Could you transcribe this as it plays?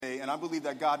I believe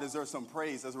that God deserves some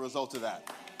praise as a result of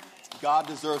that. God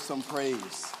deserves some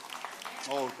praise.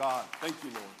 Oh, God. Thank you,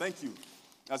 Lord. Thank you.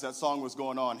 As that song was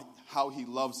going on, how he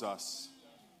loves us.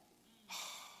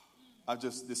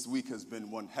 This week has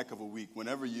been one heck of a week.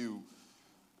 Whenever you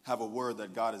have a word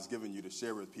that God has given you to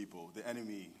share with people, the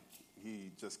enemy,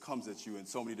 he just comes at you in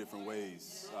so many different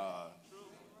ways.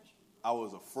 I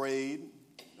was afraid,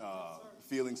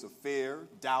 feelings of fear,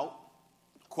 doubt,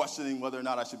 questioning whether or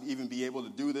not I should even be able to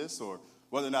do this or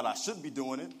whether or not I should be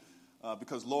doing it,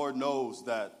 because Lord knows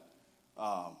that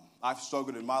I've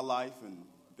struggled in my life and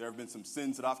there have been some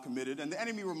sins that I've committed, and the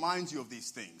enemy reminds you of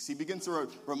these things. He begins to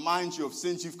remind you of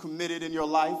sins you've committed in your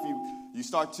life. You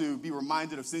start to be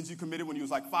reminded of sins you committed when you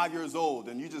was like 5 years old,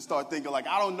 and you just start thinking like,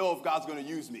 I don't know if God's going to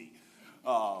use me.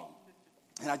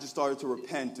 And I just started to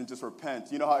repent and just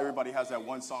repent. You know how everybody has that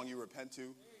one song you repent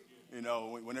to? You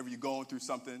know, whenever you're going through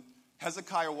something.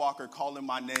 Hezekiah Walker, Calling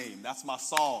My Name. That's my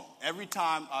song. Every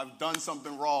time I've done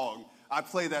something wrong, I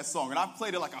play that song. And I've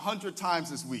played it like 100 times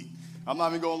this week. I'm not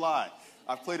even going to lie.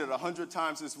 I've played it 100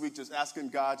 times this week, just asking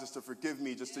God just to forgive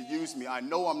me, just to use me. I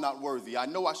know I'm not worthy. I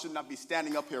know I should not be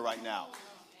standing up here right now.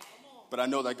 But I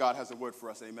know that God has a word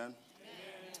for us. Amen.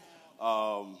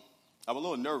 I'm a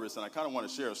little nervous, and I kind of want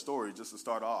to share a story just to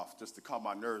start off, just to calm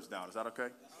my nerves down. Is that okay?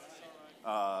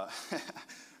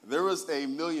 There was a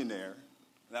millionaire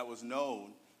that was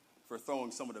known for throwing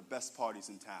some of the best parties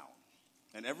in town.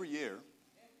 And every year,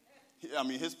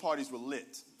 his parties were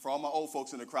lit. For all my old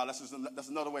folks in the crowd, that's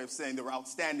another way of saying they were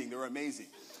outstanding, they were amazing.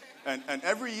 And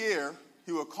every year,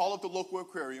 he would call up the local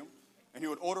aquarium, and he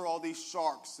would order all these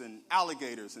sharks and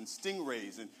alligators and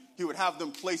stingrays, and he would have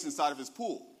them placed inside of his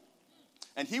pool.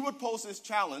 And he would pose this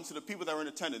challenge to the people that were in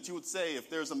attendance. He would say, if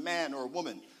there's a man or a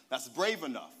woman that's brave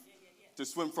enough to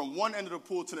swim from one end of the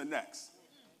pool to the next,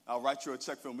 I'll write you a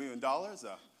check for $1 million.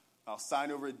 I'll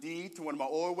sign over a deed to one of my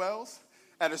oil wells.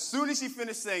 And as soon as he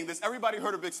finished saying this, everybody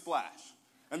heard a big splash.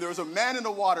 And there was a man in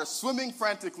the water swimming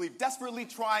frantically, desperately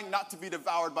trying not to be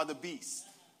devoured by the beast.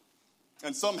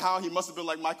 And somehow he must have been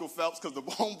like Michael Phelps, because the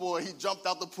homeboy, he jumped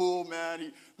out the pool,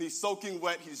 man. He's soaking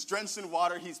wet. He's drenched in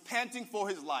water. He's panting for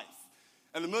his life.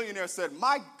 And the millionaire said,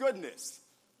 my goodness,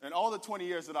 in all the 20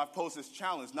 years that I've posed this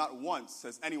challenge, not once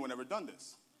has anyone ever done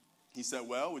this. He said,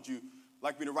 well, would you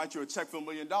like me to write you a check for $1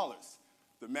 million?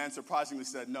 The man surprisingly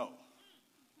said no.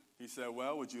 He said,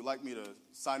 well, would you like me to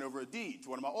sign over a deed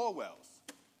to one of my oil wells?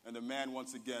 And the man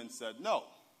once again said no.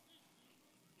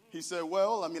 He said,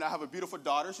 well, I have a beautiful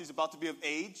daughter. She's about to be of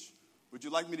age. Would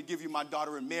you like me to give you my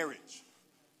daughter in marriage?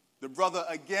 The brother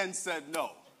again said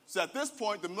no. So at this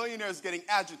point, the millionaire is getting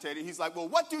agitated. He's like, well,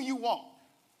 what do you want?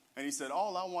 And he said,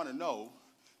 all I want to know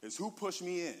is who pushed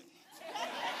me in.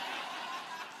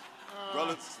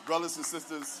 Brothers and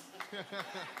sisters,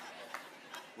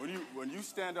 when you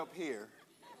stand up here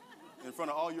in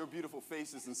front of all your beautiful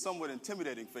faces and somewhat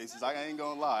intimidating faces, I ain't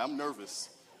going to lie, I'm nervous.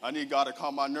 I need God to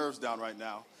calm my nerves down right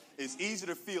now. It's easy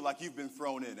to feel like you've been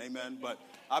thrown in, amen? But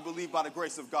I believe by the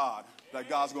grace of God that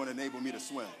God's going to enable me to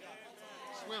swim.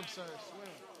 Swim, sir, swim.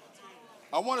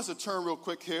 I want us to turn real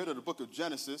quick here to the book of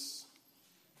Genesis.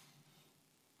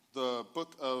 The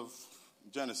book of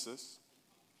Genesis.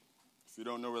 If you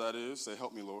don't know where that is, say,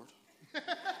 help me, Lord.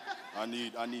 I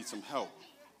need some help.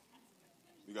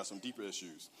 We got some deeper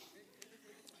issues.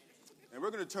 And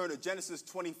we're going to turn to Genesis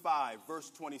 25, verse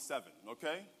 27,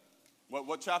 okay?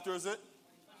 What chapter is it?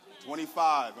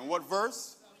 25. And what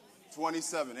verse?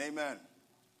 27. Amen.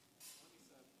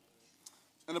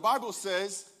 And the Bible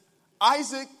says,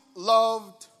 Isaac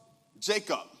loved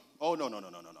Jacob. Oh, no.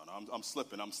 I'm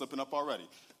slipping up already.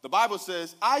 The Bible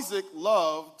says, Isaac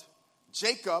loved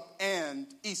Jacob and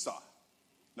Esau.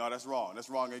 No, that's wrong. That's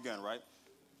wrong again, right?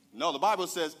 No, the Bible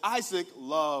says Isaac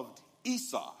loved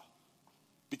Esau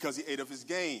because he ate of his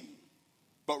game.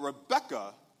 But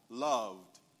Rebekah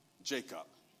loved Jacob.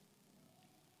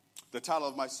 The title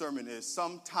of my sermon is,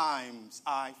 Sometimes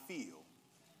I Feel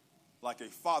Like a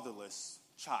Fatherless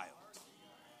Child.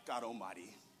 God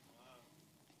Almighty.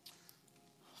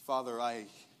 Father, I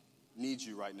need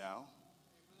you right now.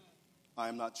 I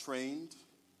am not trained.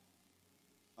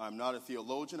 I'm not a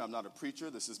theologian. I'm not a preacher.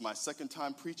 This is my second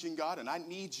time preaching, God, and I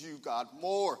need you, God,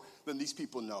 more than these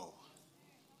people know.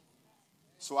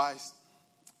 So I'm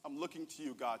looking to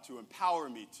you, God, to empower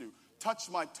me, to touch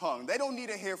my tongue. They don't need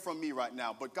to hear from me right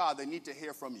now, but God, they need to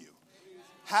hear from you.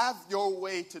 Have your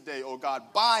way today, oh God.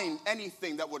 Bind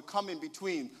anything that would come in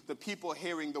between the people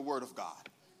hearing the word of God.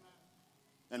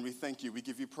 And we thank you. We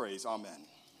give you praise. Amen.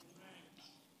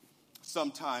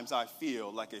 Sometimes I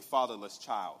feel like a fatherless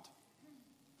child.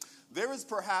 There is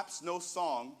perhaps no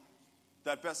song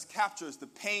that best captures the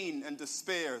pain and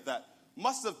despair that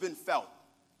must have been felt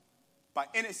by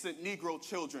innocent Negro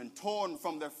children torn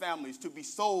from their families to be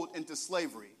sold into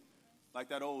slavery. Like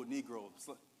that old Negro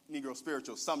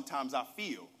spiritual, sometimes I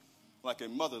feel like a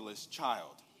motherless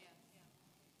child.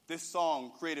 This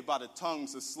song, created by the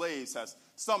tongues of slaves, has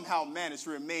somehow managed to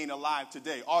remain alive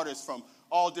today. Artists from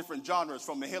all different genres,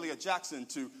 from Mahalia Jackson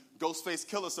to Ghostface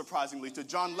Killah, surprisingly, to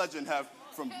John Legend have,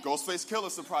 from Ghostface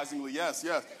Killah, surprisingly, yes,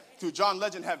 to John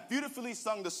Legend, have beautifully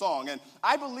sung the song. And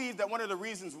I believe that one of the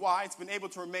reasons why it's been able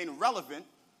to remain relevant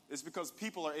is because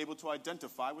people are able to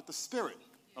identify with the spirit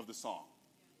of the song.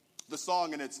 The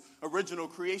song in its original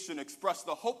creation expressed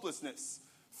the hopelessness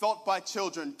felt by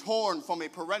children torn from a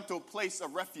parental place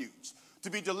of refuge to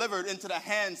be delivered into the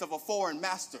hands of a foreign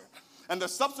master, and the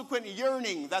subsequent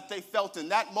yearning that they felt in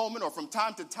that moment or from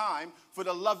time to time for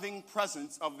the loving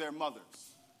presence of their mothers.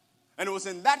 And it was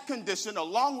in that condition, a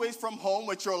long ways from home,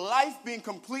 with your life being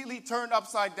completely turned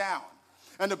upside down,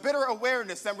 and the bitter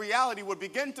awareness and reality would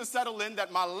begin to settle in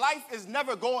that my life is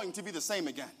never going to be the same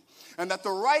again. And that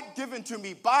the right given to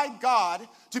me by God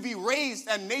to be raised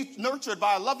and nurtured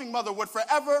by a loving mother would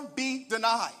forever be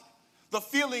denied. The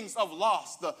feelings of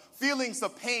loss, the feelings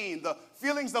of pain, the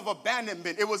feelings of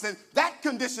abandonment. It was in that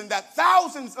condition that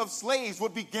thousands of slaves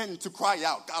would begin to cry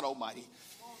out, God Almighty,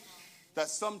 that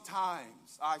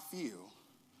sometimes I feel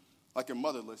like a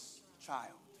motherless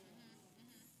child.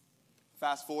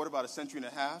 Fast forward about a century and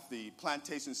a half, the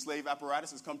plantation slave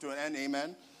apparatus has come to an end,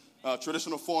 amen.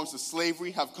 Traditional forms of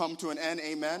slavery have come to an end,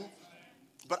 amen.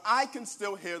 But I can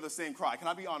still hear the same cry. Can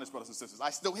I be honest, brothers and sisters? I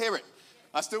still hear it.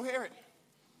 I still hear it.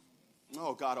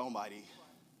 Oh, God Almighty.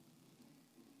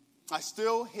 I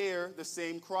still hear the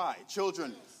same cry.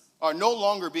 Children are no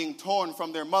longer being torn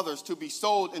from their mothers to be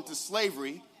sold into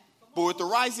slavery, but with the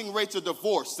rising rates of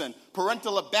divorce and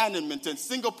parental abandonment and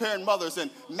single-parent mothers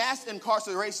and mass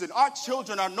incarceration, our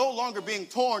children are no longer being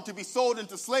torn to be sold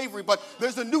into slavery, but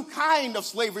there's a new kind of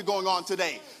slavery going on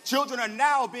today. Children are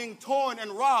now being torn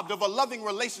and robbed of a loving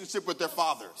relationship with their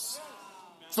fathers.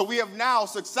 So we have now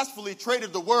successfully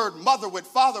traded the word mother with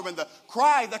father, and the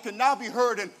cry that can now be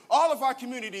heard in all of our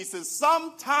communities is,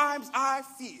 sometimes I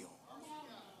feel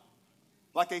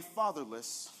like a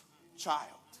fatherless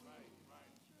child.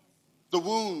 The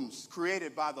wounds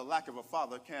created by the lack of a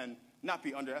father can not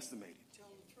be underestimated.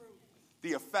 The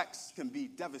effects can be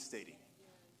devastating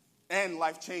and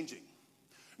life-changing.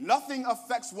 Nothing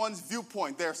affects one's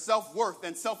viewpoint, their self-worth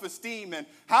and self-esteem, and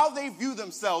how they view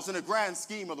themselves in a grand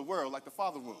scheme of the world like the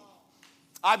father wound.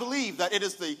 I believe that it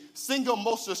is the single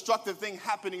most destructive thing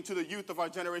happening to the youth of our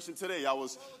generation today. I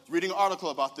was reading an article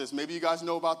about this. Maybe you guys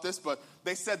know about this, but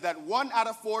they said that 1 out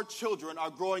of 4 children are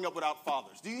growing up without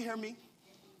fathers. Do you hear me?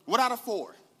 1 out of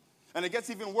 4. And it gets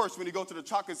even worse when you go to the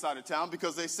chocolate side of town,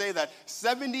 because they say that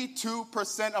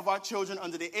 72% of our children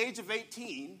under the age of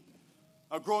 18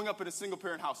 are growing up in a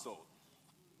single-parent household.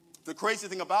 The crazy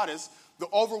thing about it is the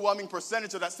overwhelming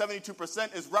percentage of that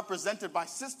 72% is represented by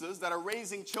sisters that are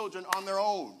raising children on their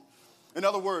own. In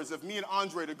other words, if me and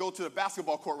Andre to go to the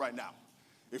basketball court right now,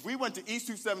 if we went to East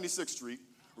 276th Street,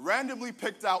 randomly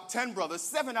picked out 10 brothers,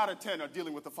 7 out of 10 are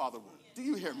dealing with the father wound. Do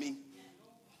you hear me?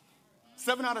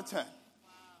 7 out of 10.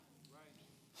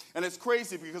 And it's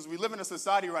crazy because we live in a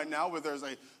society right now where there's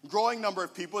a growing number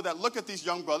of people that look at these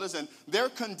young brothers and they're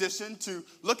conditioned to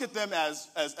look at them as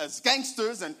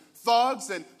gangsters and thugs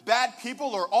and bad people,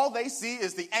 or all they see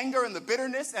is the anger and the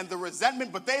bitterness and the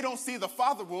resentment, but they don't see the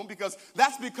father wound, because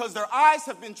their eyes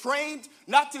have been trained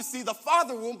not to see the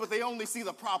father wound, but they only see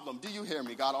the problem. Do you hear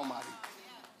me, God Almighty?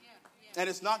 And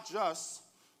it's not just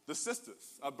the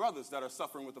sisters, our brothers that are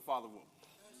suffering with the father wound.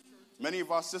 Many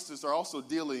of our sisters are also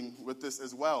dealing with this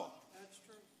as well. That's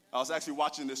true. I was actually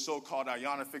watching this show called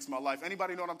Ayanna Fix My Life.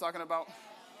 Anybody know what I'm talking about?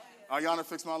 Ayanna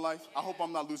Fix My Life? I hope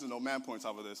I'm not losing no man points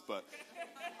over this, but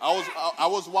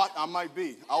I might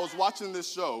be. I was watching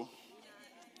this show,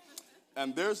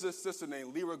 and there's this sister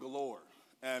named Lyra Galore.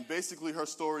 And basically her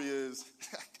story is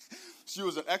she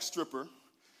was an ex-stripper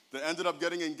that ended up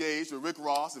getting engaged with Rick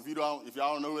Ross. If y'all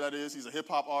don't know who that is, he's a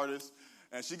hip-hop artist.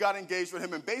 And she got engaged with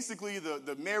him, and basically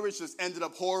the marriage just ended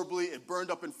up horribly. It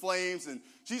burned up in flames, and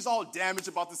she's all damaged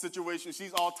about the situation.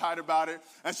 She's all tight about it.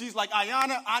 And she's like,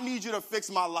 Ayanna, I need you to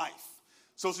fix my life.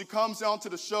 So she comes down to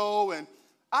the show, and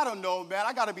I don't know, man,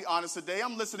 I got to be honest today.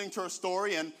 I'm listening to her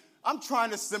story, and I'm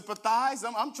trying to sympathize.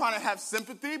 I'm trying to have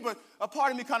sympathy, but a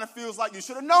part of me kind of feels like you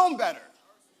should have known better.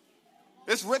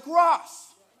 It's Rick Ross.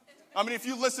 I mean, if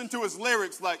you listen to his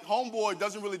lyrics, like, homeboy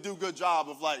doesn't really do a good job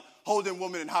of, like, holding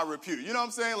women in high repute. You know what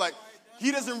I'm saying? Like,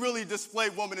 he doesn't really display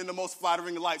women in the most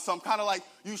flattering light. So I'm kind of like,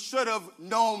 you should have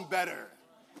known better.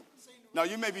 Now,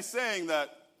 you may be saying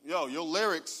that, your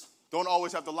lyrics don't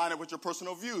always have to line up with your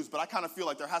personal views, but I kind of feel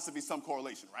like there has to be some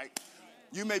correlation, right?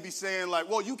 You may be saying like,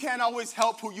 well, you can't always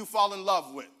help who you fall in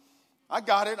love with. I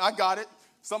got it.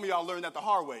 Some of y'all learned that the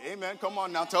hard way. Amen. Come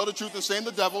on now, tell the truth and shame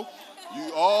the devil.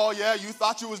 You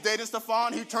thought you was dating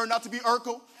Stefan. He turned out to be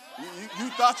Urkel. You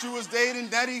thought you was dating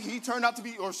Nettie. She turned out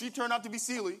to be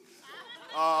Seeley.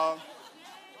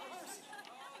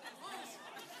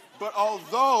 But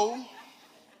although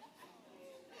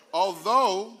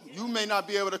you may not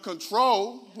be able to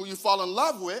control who you fall in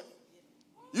love with,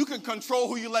 you can control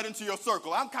who you let into your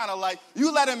circle. I'm kind of like,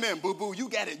 you let him in, boo-boo. You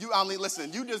get it.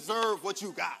 Listen, you deserve what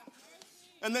you got.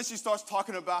 And then she starts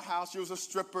talking about how she was a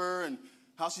stripper and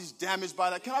how she's damaged by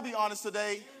that. Can I be honest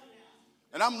today?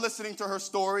 And I'm listening to her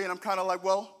story, and I'm kind of like,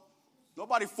 well,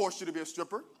 nobody forced you to be a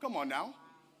stripper. Come on now.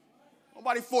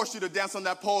 Nobody forced you to dance on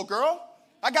that pole, girl.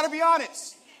 I got to be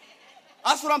honest.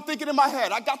 That's what I'm thinking in my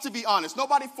head. I got to be honest.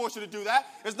 Nobody forced you to do that.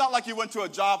 It's not like you went to a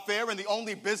job fair and the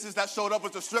only business that showed up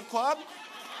was a strip club.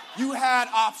 You had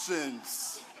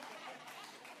options.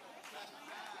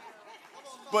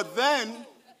 But then,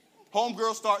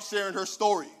 homegirl starts sharing her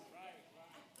story.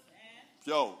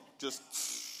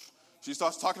 She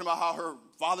starts talking about how her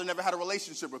father never had a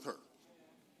relationship with her.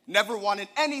 Never wanted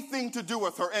anything to do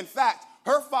with her. In fact,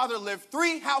 her father lived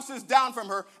 3 houses down from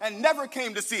her and never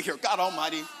came to see her. God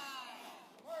almighty.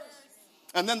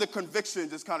 And then the conviction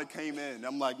just kind of came in.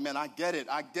 I'm like, man, I get it.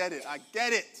 I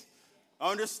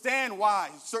understand why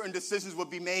certain decisions would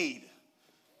be made.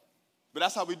 But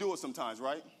that's how we do it sometimes,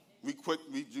 right?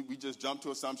 We just jump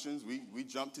to assumptions. We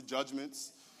jump to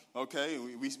judgments. Okay,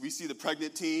 we see the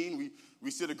pregnant teen. We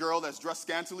see the girl that's dressed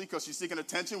scantily because she's seeking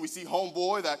attention. We see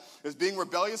homeboy that is being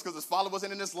rebellious because his father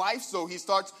wasn't in his life, so he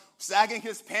starts sagging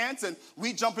his pants, and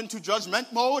we jump into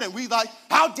judgment mode, and we like,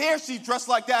 how dare she dress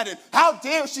like that, and how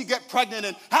dare she get pregnant,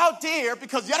 and how dare,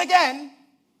 because yet again,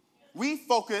 we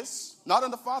focus not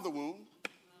on the father wound,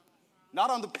 not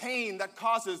on the pain that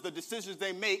causes the decisions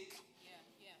they make.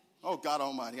 Oh, God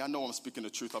almighty, I know I'm speaking the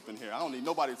truth up in here. I don't need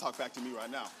nobody to talk back to me right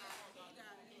now.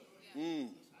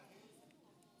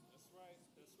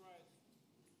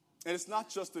 And it's not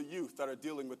just the youth that are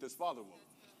dealing with this father wound.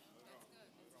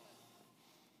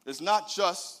 It's not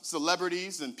just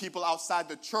celebrities and people outside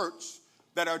the church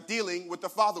that are dealing with the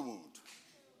father wound.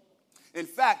 In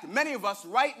fact, many of us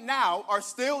right now are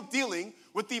still dealing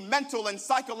with the mental and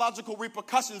psychological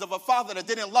repercussions of a father that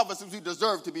didn't love us as we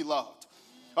deserved to be loved.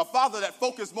 A father that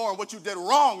focused more on what you did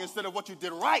wrong instead of what you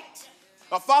did right.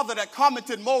 A father that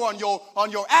commented more on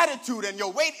your attitude and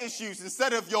your weight issues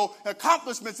instead of your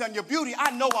accomplishments and your beauty.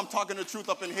 I know I'm talking the truth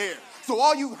up in here. So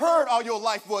all you heard all your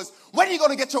life was, when are you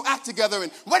going to get your act together?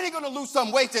 And when are you going to lose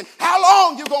some weight? And how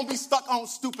long you going to be stuck on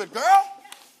stupid, girl?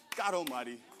 God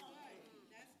almighty.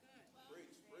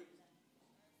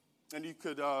 And you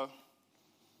could,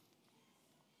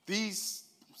 these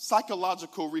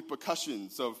psychological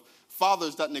repercussions of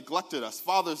fathers that neglected us,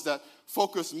 fathers that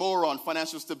focused more on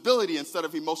financial stability instead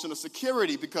of emotional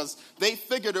security because they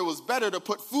figured it was better to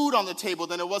put food on the table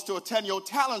than it was to attend your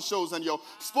talent shows and your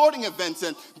sporting events.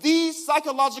 And these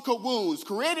psychological wounds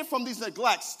created from these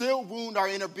neglects still wound our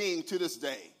inner being to this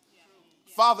day.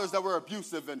 Fathers that were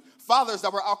abusive and fathers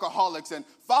that were alcoholics and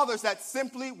fathers that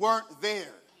simply weren't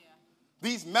there.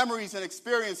 These memories and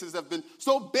experiences have been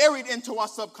so buried into our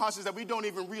subconscious that we don't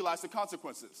even realize the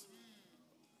consequences.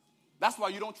 That's why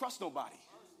you don't trust nobody.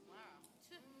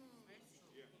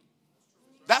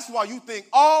 That's why you think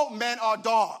all men are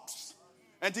dogs.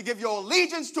 And to give your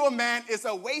allegiance to a man is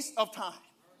a waste of time.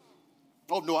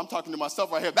 Oh, no, I'm talking to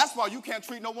myself right here. That's why you can't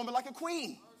treat no woman like a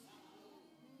queen.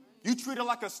 You treat her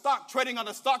like a stock, trading on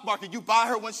the stock market. You buy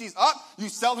her when she's up. You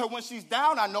sell her when she's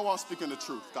down. I know I'm speaking the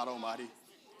truth, God almighty.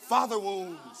 Father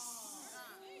wounds.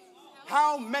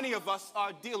 How many of us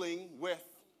are dealing with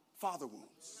father wounds?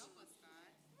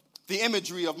 The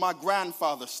imagery of my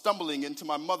grandfather stumbling into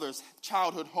my mother's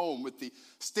childhood home with the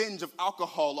stench of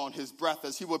alcohol on his breath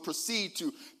as he would proceed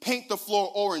to paint the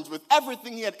floor orange with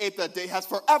everything he had ate that day has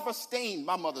forever stained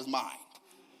my mother's mind.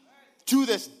 To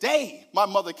this day, my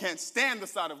mother can't stand the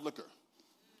sight of liquor.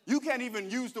 You can't even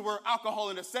use the word alcohol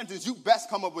in a sentence. You best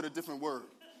come up with a different word.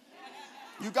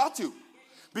 You got to.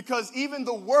 Because even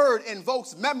the word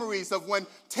invokes memories of when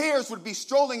tears would be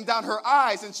strolling down her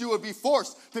eyes and she would be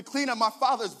forced to clean up my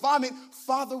father's vomit.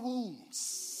 Father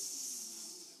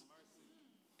wounds.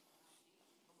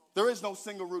 There is no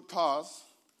single root cause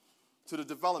to the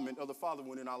development of the father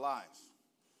wound in our lives.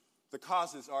 The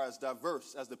causes are as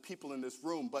diverse as the people in this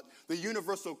room, but the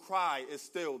universal cry is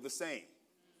still the same.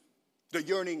 The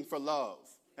yearning for love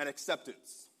and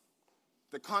acceptance.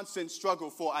 The constant struggle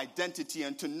for identity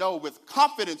and to know with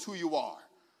confidence who you are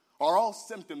all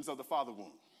symptoms of the father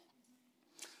wound.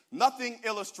 Nothing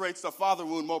illustrates the father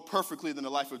wound more perfectly than the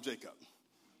life of Jacob.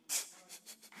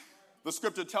 The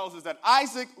scripture tells us that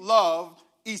Isaac loved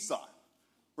Esau.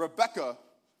 Rebekah,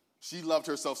 she loved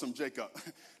herself some Jacob.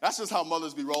 That's just how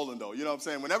mothers be rolling, though. You know what I'm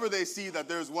saying? Whenever they see that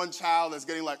there's one child that's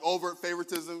getting like overt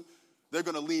favoritism, they're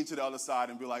going to lean to the other side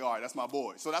and be like, all right, that's my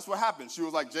boy. So that's what happened. She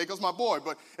was like, Jacob's my boy.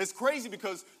 But it's crazy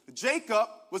because Jacob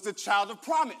was the child of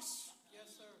promise. Yes,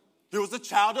 sir. He was the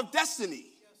child of destiny.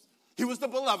 Yes, he was the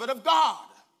beloved of God.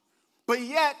 But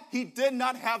yet, he did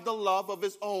not have the love of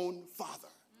his own father.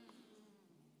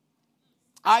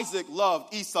 Isaac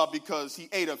loved Esau because he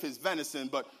ate of his venison,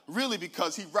 but really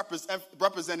because he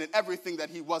represented everything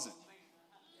that he wasn't.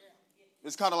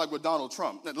 It's kind of like with Donald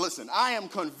Trump. Now, listen, I am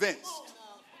convinced.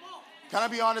 Can I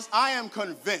be honest? I am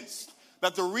convinced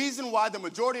that the reason why the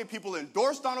majority of people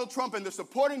endorse Donald Trump and they're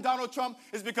supporting Donald Trump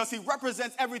is because he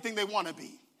represents everything they want to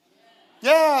be.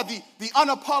 Yeah, the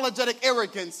unapologetic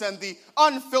arrogance and the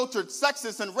unfiltered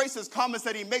sexist and racist comments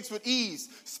that he makes with ease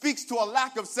speaks to a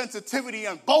lack of sensitivity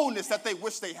and boldness that they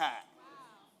wish they had.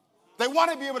 They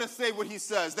want to be able to say what he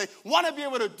says. They want to be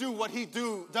able to do what he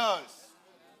does.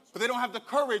 But they don't have the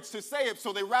courage to say it,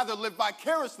 so they rather live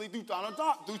vicariously through Donald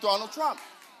Trump.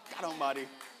 God almighty.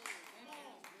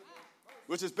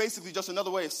 Which is basically just another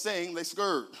way of saying they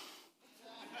scared.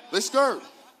 They scared.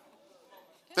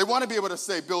 They want to be able to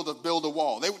say build a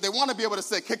wall. They want to be able to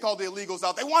say kick all the illegals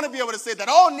out. They want to be able to say that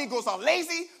all Negroes are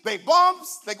lazy. They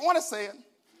bums. They want to say it.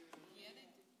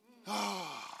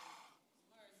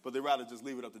 But they rather just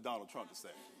leave it up to Donald Trump to say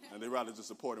it. And they rather just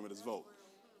support him with his vote.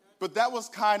 But that was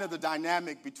kind of the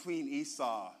dynamic between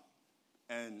Esau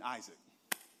and Isaac.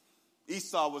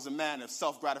 Esau was a man of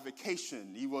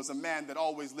self-gratification. He was a man that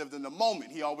always lived in the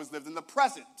moment. He always lived in the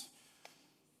present.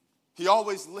 He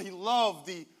loved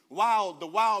the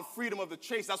wild freedom of the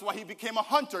chase. That's why he became a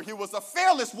hunter. He was a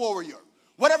fearless warrior.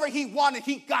 Whatever he wanted,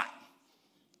 he got.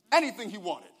 Anything he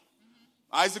wanted.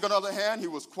 Isaac, on the other hand, he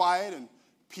was quiet and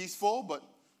peaceful, but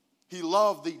he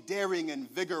loved the daring and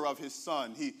vigor of his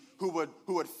son. Who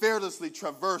would fearlessly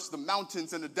traverse the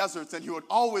mountains and the deserts, and he would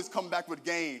always come back with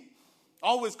game.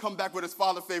 Always come back with his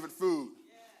father's favorite food.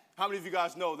 How many of you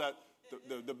guys know that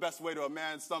the best way to a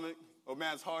man's stomach or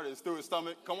man's heart is through his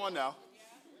stomach? Come on now.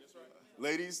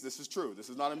 Ladies, this is true. This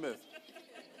is not a myth.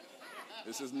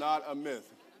 This is not a myth.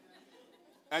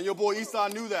 And your boy Esau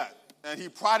knew that. And he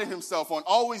prided himself on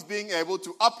always being able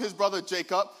to up his brother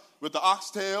Jacob with the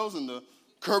oxtails and the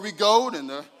curry goat and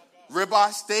the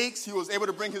ribeye steaks. He was able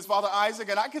to bring his father Isaac.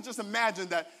 And I could just imagine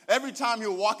that every time he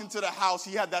would walk into the house,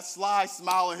 he had that sly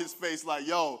smile on his face like,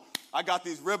 yo, I got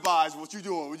these ribeyes. What you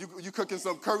doing? You cooking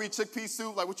some curry chickpea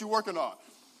soup? Like, what you working on?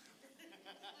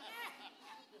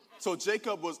 So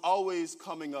Jacob was always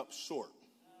coming up short.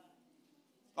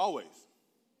 Always.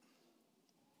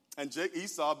 And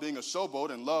Esau, being a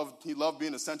showboat and he loved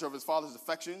being the center of his father's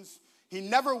affections, he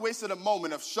never wasted a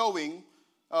moment of showing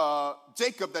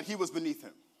Jacob that he was beneath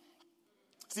him.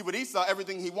 See, with Esau,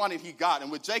 everything he wanted, he got.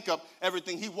 And with Jacob,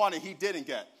 everything he wanted, he didn't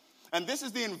get. And this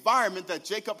is the environment that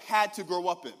Jacob had to grow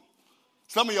up in.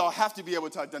 Some of y'all have to be able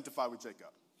to identify with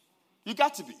Jacob. You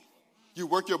got to be. You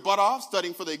work your butt off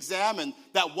studying for the exam, and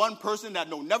that one person that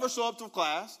don't never show up to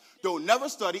class, don't never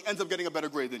study, ends up getting a better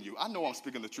grade than you. I know I'm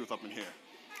speaking the truth up in here.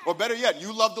 Or better yet,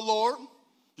 you love the Lord.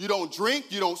 You don't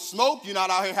drink, you don't smoke, you're not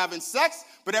out here having sex,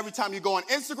 but every time you go on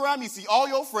Instagram, you see all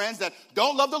your friends that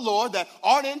don't love the Lord, that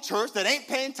aren't in church, that ain't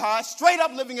paying tithes, straight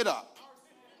up living it up.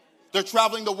 They're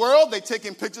traveling the world, they're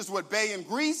taking pictures with Bay in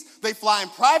Greece, they fly in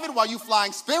private while you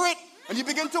flying Spirit, and you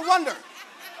begin to wonder.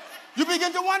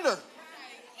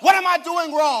 What am I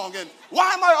doing wrong? And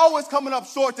why am I always coming up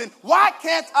short? And why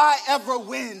can't I ever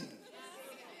win?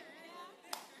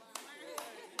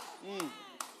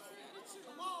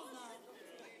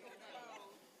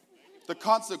 The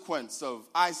consequence of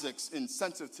Isaac's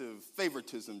insensitive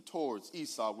favoritism towards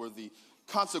Esau were the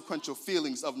consequential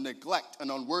feelings of neglect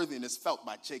and unworthiness felt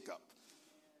by Jacob.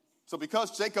 So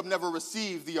because Jacob never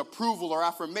received the approval or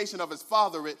affirmation of his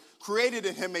father, it created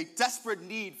in him a desperate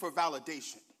need for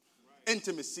validation,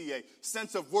 intimacy, a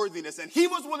sense of worthiness. And he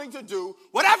was willing to do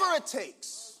whatever it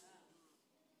takes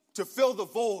to fill the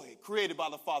void created by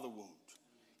the father wound,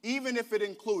 even if it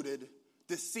included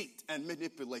deceit and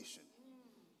manipulation.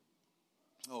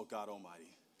 Oh, God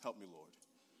Almighty, help me, Lord.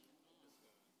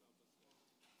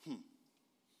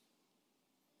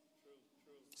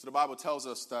 So the Bible tells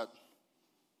us that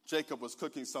Jacob was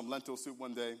cooking some lentil soup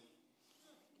one day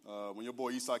when your boy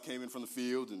Esau came in from the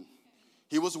field, and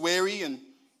he was weary, and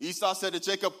Esau said to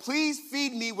Jacob, please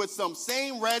feed me with some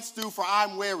same red stew, for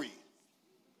I'm weary.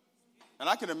 And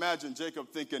I can imagine Jacob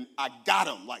thinking, I got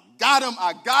him.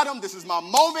 I got him. This is my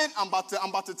moment. I'm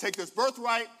about to take this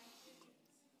birthright.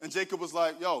 And Jacob was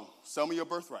like, yo, sell me your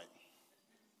birthright.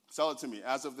 Sell it to me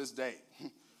as of this day.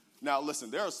 Now, listen,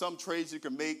 there are some trades you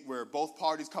can make where both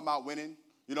parties come out winning.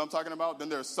 You know what I'm talking about? Then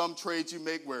there are some trades you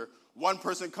make where one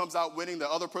person comes out winning, the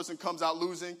other person comes out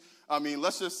losing. I mean,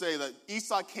 let's just say that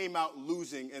Esau came out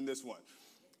losing in this one.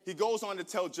 He goes on to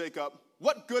tell Jacob,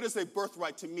 what good is a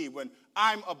birthright to me when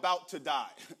I'm about to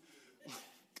die?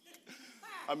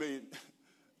 I mean,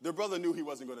 their brother knew he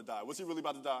wasn't going to die. Was he really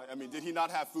about to die? I mean, did he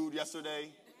not have food yesterday?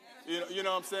 You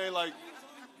know what I'm saying? Like,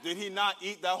 did he not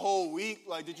eat that whole week?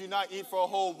 Like, did you not eat for a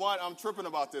whole month? I'm tripping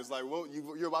about this. Like, well,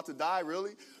 you're about to die,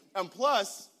 really? And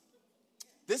plus,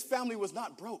 this family was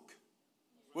not broke.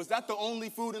 Was that the only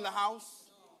food in the house?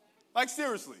 Like,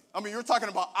 seriously. I mean, you're talking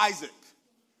about Isaac.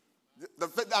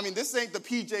 This ain't the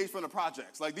PJs from the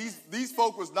projects. Like, these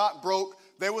folk was not broke.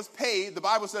 They was paid. The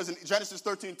Bible says in Genesis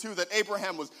 13:2 that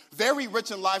Abraham was very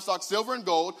rich in livestock, silver and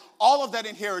gold. All of that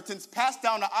inheritance passed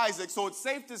down to Isaac. So it's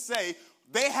safe to say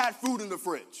they had food in the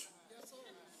fridge.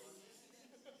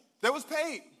 They was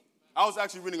paid. I was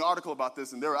actually reading an article about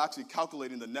this, and they were actually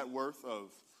calculating the net worth of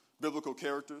biblical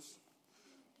characters.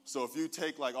 So if you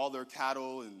take like all their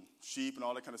cattle and sheep and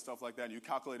all that kind of stuff like that, and you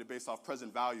calculate it based off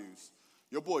present values,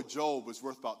 your boy Job was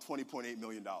worth about $20.8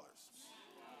 million.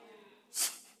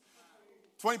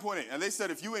 20.8. And they said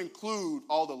if you include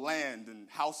all the land and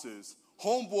houses,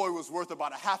 homeboy was worth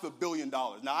about $500 million.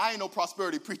 Now, I ain't no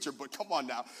prosperity preacher, but come on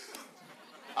now.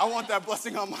 I want that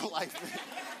blessing on my life,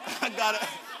 man.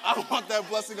 I want that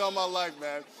blessing on my life,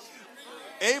 man.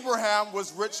 Abraham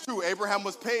was rich too. Abraham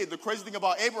was paid. The crazy thing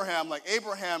about Abraham, like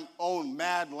Abraham owned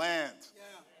mad land.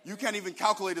 You can't even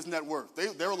calculate his net worth.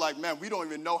 They were like, man, we don't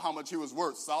even know how much he was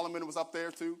worth. Solomon was up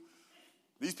there too.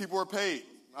 These people were paid.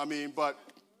 I mean, but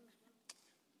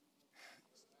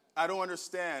I don't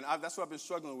understand. That's what I've been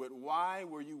struggling with. Why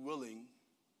were you willing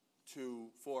to,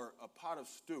 for a pot of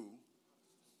stew,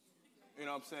 you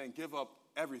know what I'm saying, give up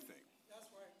everything? That's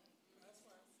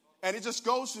right. And it just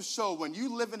goes to show when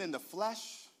you living in the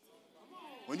flesh,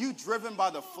 when you driven by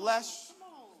the flesh,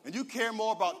 and you care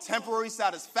more about temporary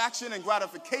satisfaction and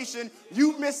gratification,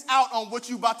 you miss out on what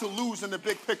you about to lose in the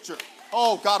big picture.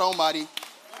 Oh, God Almighty.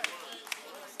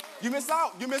 You miss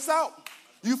out. You miss out.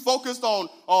 You focused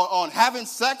on having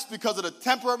sex because of the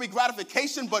temporary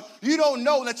gratification, but you don't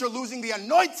know that you're losing the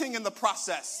anointing in the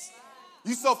process.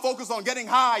 You so focused on getting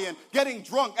high and getting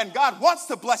drunk, and God wants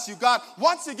to bless you. God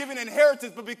wants to give you an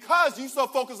inheritance, but because you so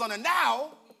focused on the now,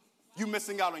 you're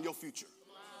missing out on your future.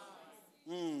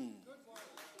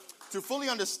 To fully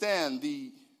understand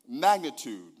the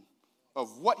magnitude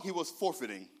of what he was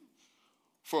forfeiting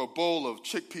for a bowl of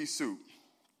chickpea soup,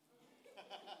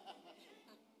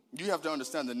 you have to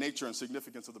understand the nature and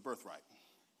significance of the birthright.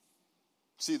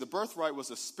 See, the birthright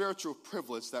was a spiritual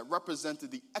privilege that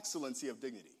represented the excellency of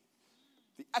dignity,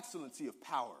 the excellency of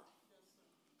power,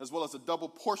 as well as a double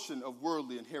portion of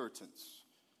worldly inheritance.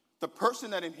 The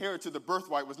person that inherited the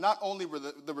birthright was not only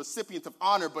the recipient of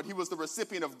honor, but he was the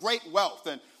recipient of great wealth.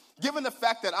 And given the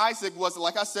fact that Isaac was,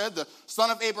 like I said, the son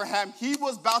of Abraham, he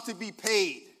was about to be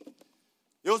paid.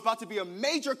 It was about to be a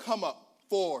major come up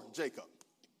for Jacob.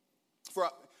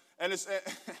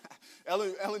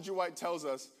 Ellen G. White tells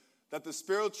us that the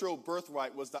spiritual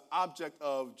birthright was the object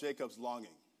of Jacob's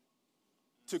longing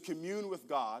to commune with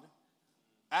God,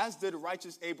 as did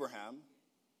righteous Abraham,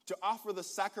 to offer the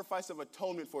sacrifice of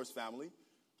atonement for his family,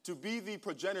 to be the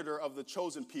progenitor of the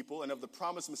chosen people and of the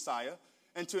promised Messiah,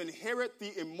 and to inherit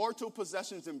the immortal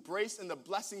possessions embraced in the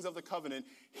blessings of the covenant.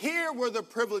 Here were the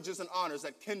privileges and honors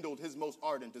that kindled his most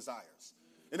ardent desires.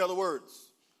 In other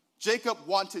words, Jacob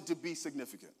wanted to be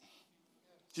significant.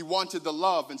 He wanted the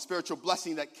love and spiritual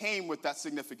blessing that came with that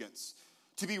significance.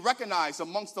 To be recognized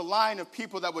amongst the line of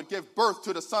people that would give birth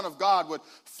to the Son of God would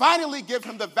finally give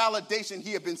him the validation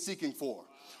he had been seeking for.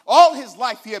 All his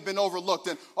life he had been overlooked,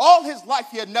 and all his life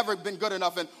he had never been good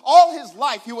enough, and all his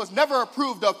life he was never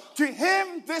approved of. To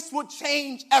him, this would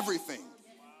change everything.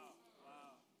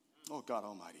 Oh, God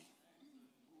Almighty.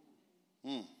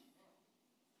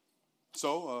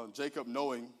 So Jacob,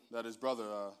 knowing that his brother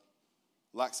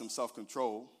lacked some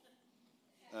self-control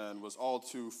and was all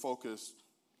too focused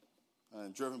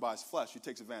and driven by his flesh, he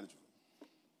takes advantage of him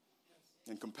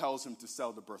and compels him to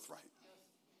sell the birthright.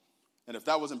 And if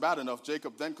that wasn't bad enough,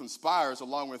 Jacob then conspires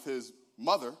along with his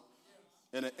mother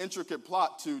in an intricate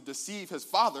plot to deceive his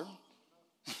father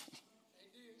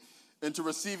into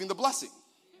receiving the blessing.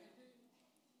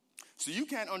 So you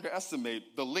can't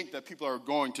underestimate the link that people are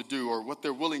going to do or what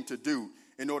they're willing to do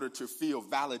in order to feel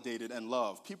validated and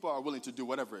loved. People are willing to do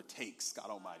whatever it takes,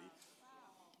 God Almighty.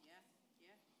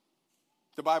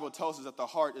 The Bible tells us that the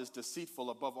heart is deceitful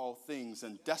above all things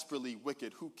and desperately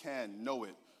wicked. Who can know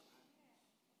it?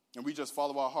 And we just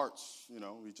follow our hearts,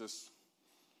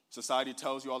 society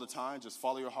tells you all the time, just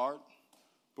follow your heart.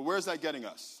 But where is that getting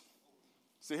us?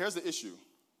 See, here's the issue.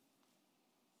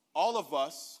 All of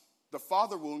us, the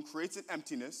father wound creates an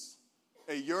emptiness,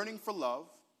 a yearning for love,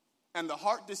 and the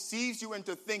heart deceives you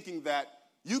into thinking that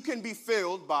you can be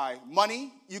filled by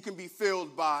money, you can be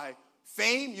filled by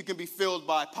fame, you can be filled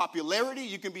by popularity,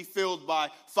 you can be filled by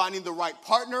finding the right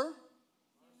partner.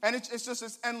 And it's just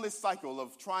this endless cycle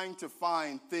of trying to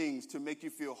find things to make you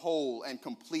feel whole and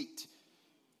complete.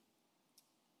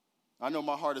 I know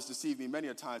my heart has deceived me many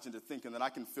a times into thinking that I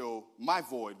can fill my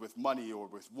void with money or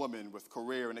with woman, with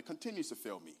career, and it continues to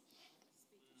fill me.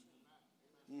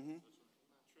 Mm-hmm.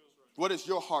 What is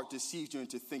your heart deceived you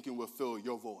into thinking will fill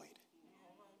your void?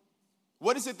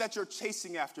 What is it that you're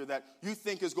chasing after that you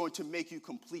think is going to make you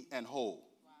complete and whole?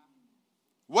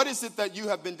 What is it that you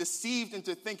have been deceived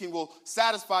into thinking will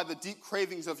satisfy the deep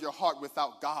cravings of your heart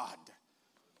without God?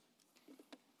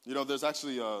 There's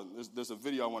actually there's a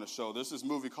video I want to show. There's this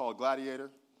movie called Gladiator.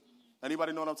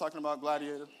 Anybody know what I'm talking about,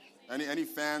 Gladiator? Any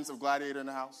fans of Gladiator in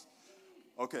the house?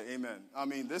 Okay, amen. I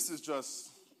mean, this is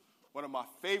just one of my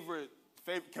favorite.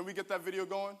 Can we get that video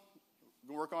going?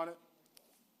 Can we work on it?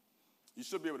 You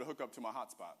should be able to hook up to my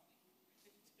hotspot.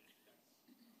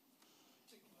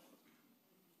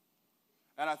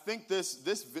 And I think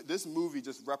this movie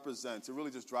just represents, it really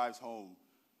just drives home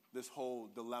this whole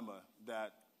dilemma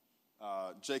that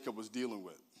Jacob was dealing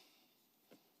with.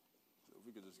 So if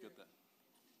we could just get that.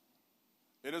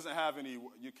 It doesn't have any,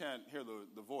 you can't hear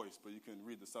the voice, but you can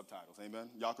read the subtitles. Amen?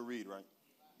 Y'all can read, right?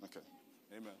 Okay.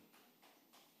 Amen.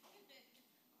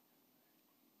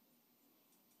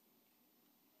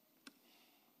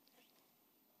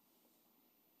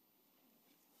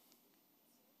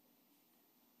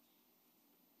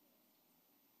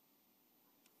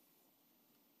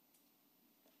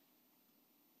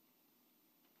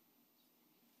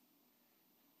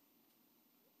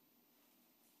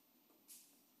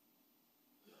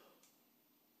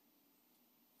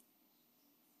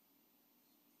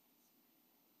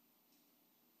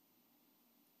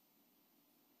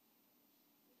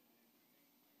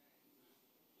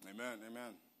 Amen,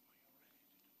 amen.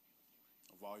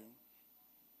 A volume.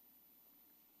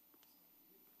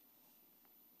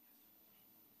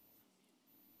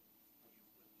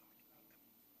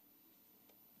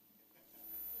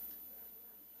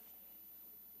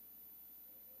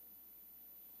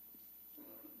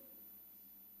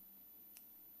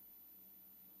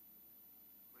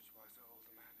 Which was the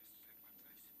older man is to take my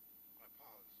place? My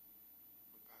pause.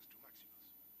 We pass to Maximus.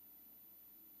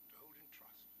 To hold in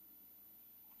trust.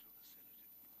 Until the Senate.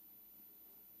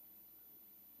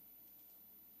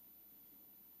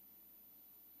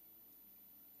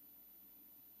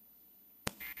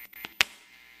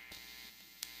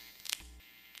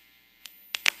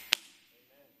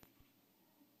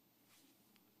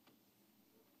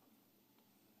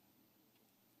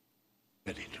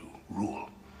 Ready to rule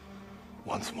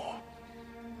once more.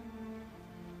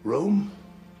 Rome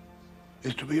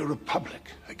is to be a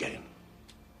republic again.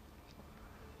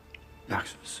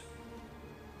 Maximus.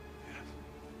 Yes.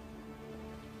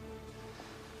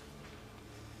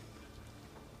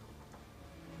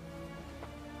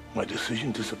 My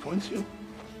decision disappoints you?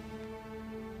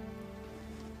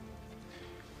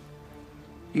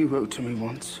 You wrote to me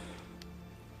once,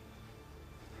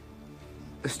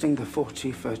 listing the 4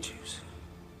 chief virtues: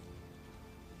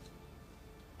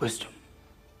 wisdom,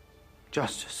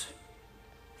 justice,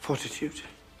 fortitude,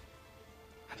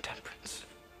 and temperance.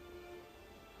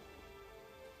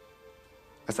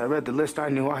 As I read the list, I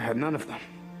knew I had none of them.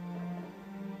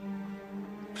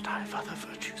 But I have other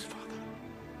virtues, Father.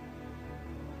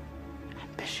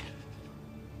 Ambition.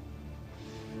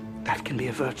 That can be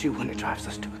a virtue when it drives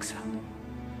us to excel.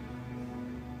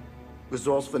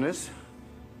 Resourcefulness,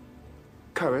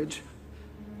 courage,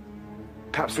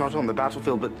 perhaps not on the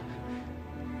battlefield, but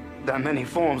there are many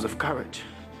forms of courage.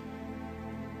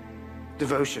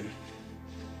 Devotion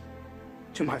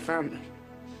to my family,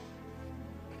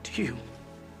 to you.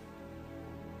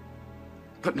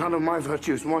 But none of my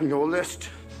virtues won your list.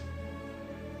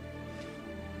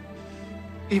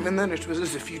 Even then, it was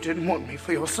as if you didn't want me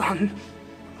for your son.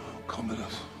 Oh,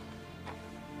 Commodus.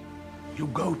 You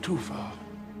go too far.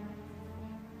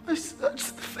 I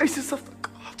searched the faces of the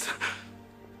gods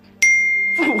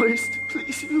for ways to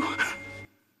please you,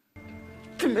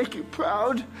 to make you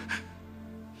proud.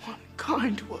 One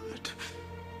kind word,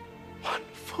 one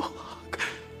full hug,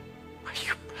 where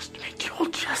you pressed me to your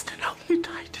chest and held me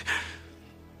tight.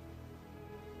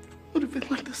 It would have been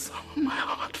like the sum of my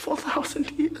heart for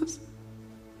 1,000 years.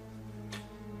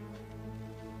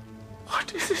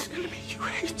 What is it in me you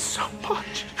hate so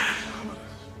much?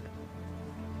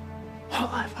 All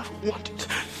I've ever wanted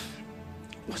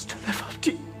was to live up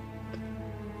to you,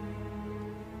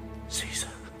 Caesar.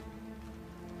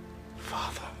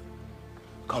 Father.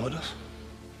 Commodus?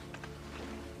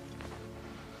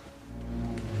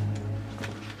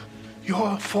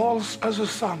 Your faults as a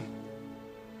son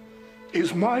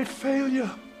is my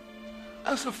failure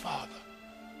as a father.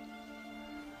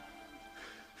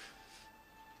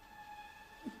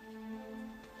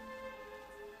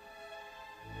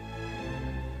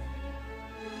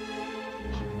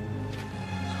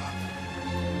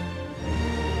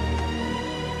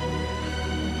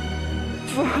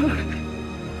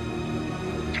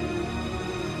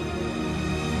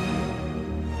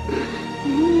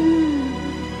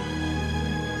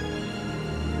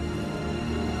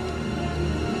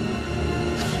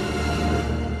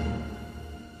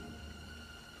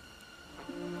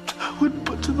 I would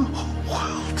put to the whole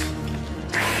world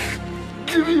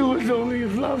if you would only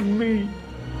love me.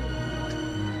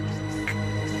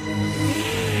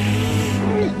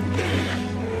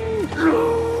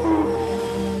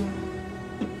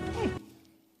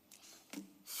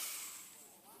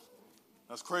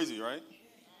 That's crazy, right?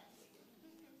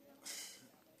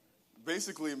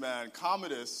 Basically, man,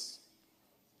 Commodus,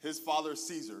 his father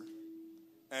Caesar,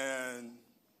 and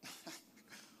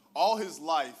all his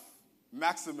life,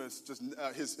 Maximus,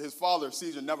 his father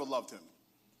Caesar never loved him.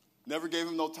 Never gave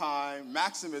him no time.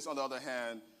 Maximus, on the other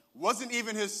hand, wasn't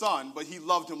even his son, but he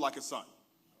loved him like a son.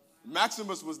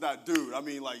 Maximus was that dude. I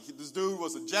mean, like, this dude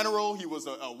was a general. He was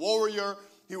a warrior.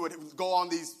 He would go on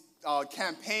these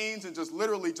campaigns and just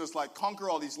literally just like conquer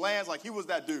all these lands. Like, he was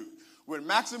that dude. When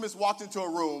Maximus walked into a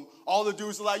room, all the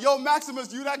dudes were like, yo,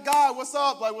 Maximus, you that guy, what's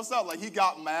up? Like, what's up? Like, he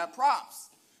got mad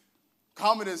props.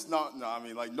 Commodus,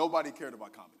 nobody cared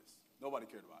about Commodus. Nobody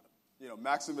cared about him. You know,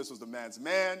 Maximus was the man's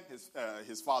man.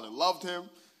 His father loved him,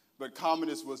 but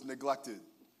Commodus was neglected.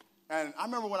 And I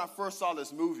remember when I first saw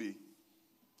this movie,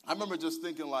 I remember just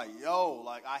thinking like, yo,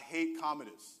 like, I hate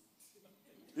Commodus.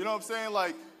 You know what I'm saying?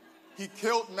 Like, he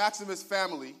killed Maximus'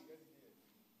 family,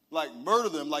 like,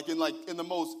 murdered them, like in the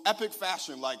most epic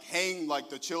fashion, like, hanged, like,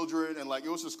 the children, and, like, it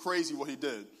was just crazy what he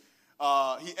did.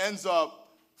 He ends up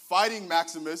fighting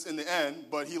Maximus in the end,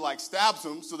 but he, like, stabs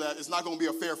him so that it's not going to be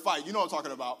a fair fight. You know what I'm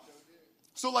talking about.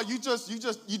 So, like, you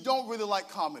don't really like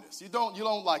Commodus. You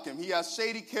don't like him. He has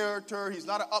shady character. He's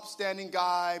not an upstanding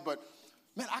guy, but,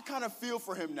 man, I kind of feel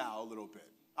for him now a little bit.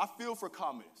 I feel for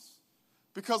Commodus.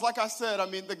 Because, like I said, I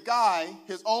mean, the guy,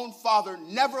 his own father,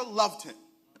 never loved him.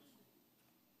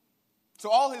 So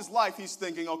all his life, he's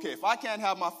thinking, okay, if I can't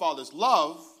have my father's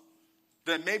love,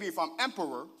 then maybe if I'm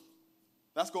emperor,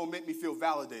 that's going to make me feel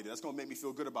validated. That's going to make me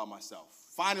feel good about myself.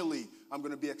 Finally, I'm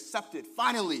going to be accepted.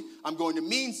 Finally, I'm going to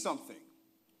mean something.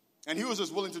 And he was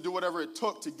just willing to do whatever it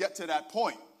took to get to that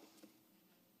point.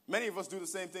 Many of us do the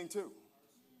same thing too.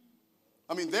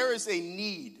 I mean, there is a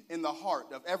need in the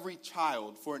heart of every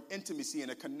child for an intimacy and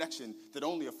a connection that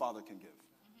only a father can give.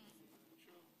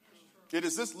 It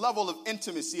is this level of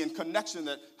intimacy and connection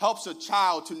that helps a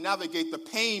child to navigate the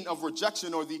pain of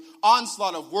rejection or the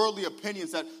onslaught of worldly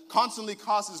opinions that constantly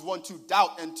causes one to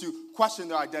doubt and to question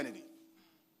their identity.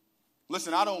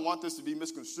 Listen, I don't want this to be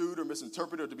misconstrued or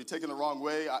misinterpreted or to be taken the wrong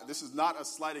way. This is not a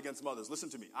slight against mothers. Listen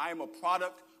to me. I am a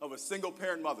product of a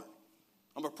single-parent mother.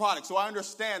 I'm a product, so I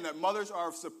understand that mothers are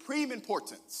of supreme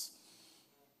importance.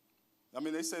 I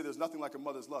mean, they say there's nothing like a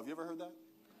mother's love. You ever heard that?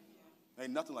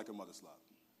 Ain't nothing like a mother's love.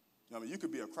 I mean, you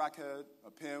could be a crackhead,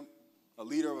 a pimp, a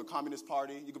leader of a communist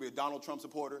party. You could be a Donald Trump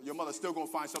supporter. Your mother's still going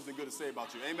to find something good to say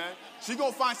about you. Amen? She's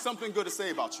going to find something good to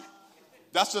say about you.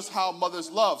 That's just how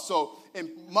mothers love. So, and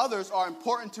mothers are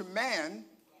important to man.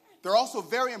 They're also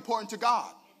very important to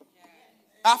God.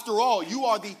 After all, you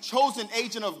are the chosen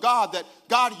agent of God that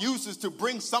God uses to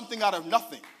bring something out of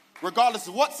nothing. Regardless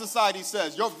of what society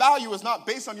says, your value is not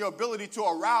based on your ability to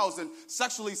arouse and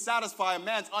sexually satisfy a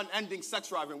man's unending sex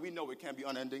drive. And we know it can be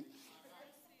unending.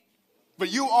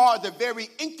 But you are the very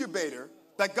incubator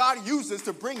that God uses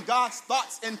to bring God's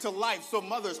thoughts into life. So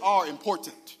mothers are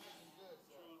important.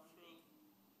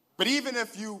 But even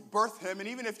if you birth him and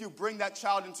even if you bring that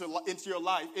child into your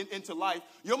life,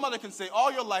 your mother can say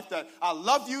all your life that I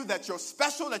love you, that you're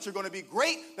special, that you're going to be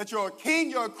great, that you're a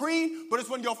king, you're a queen. But it's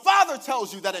when your father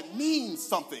tells you that it means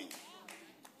something.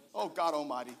 Oh, God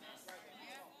Almighty.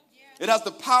 It has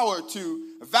the power to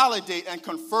validate and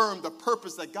confirm the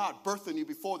purpose that God birthed in you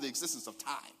before the existence of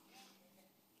time.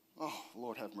 Oh,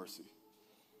 Lord have mercy.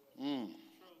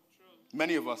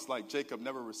 Many of us, like Jacob,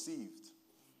 never received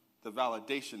the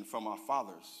validation from our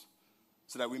fathers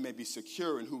so that we may be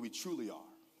secure in who we truly are.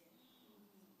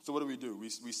 So what do?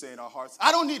 We say in our hearts,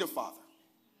 I don't need a father.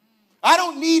 I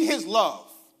don't need his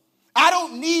love. I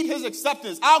don't need his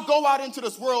acceptance. I'll go out into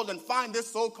this world and find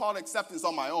this so-called acceptance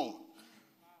on my own.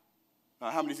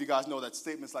 Now, how many of you guys know that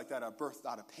statements like that are birthed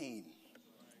out of pain?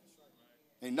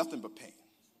 Ain't nothing but pain.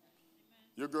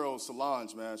 Your girl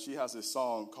Solange, man, she has this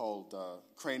song called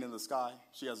Crane in the Sky.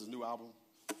 She has this new album.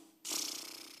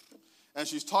 And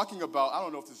she's talking about, I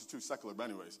don't know if this is too secular, but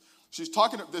anyways, she's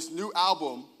talking about this new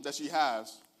album that she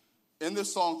has. In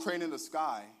this song, Crane in the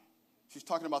Sky, she's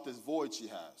talking about this void she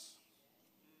has.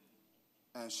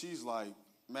 And she's like,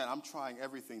 man, I'm trying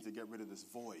everything to get rid of this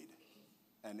void,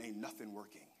 and ain't nothing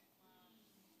working.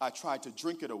 I tried to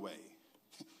drink it away.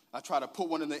 I tried to put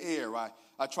one in the air. I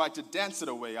tried to dance it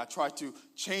away. I tried to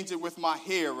change it with my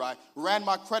hair. I ran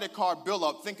my credit card bill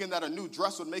up thinking that a new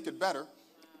dress would make it better.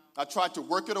 I tried to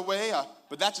work it away,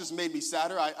 but that just made me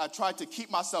sadder. I tried to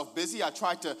keep myself busy. I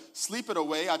tried to sleep it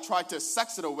away. I tried to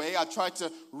sex it away. I tried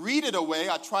to read it away.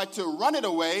 I tried to run it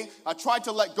away. I tried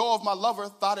to let go of my lover,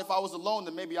 thought if I was alone,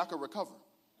 then maybe I could recover.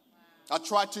 I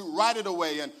tried to write it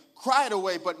away and cry it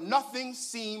away, but nothing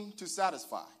seemed to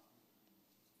satisfy.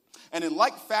 And in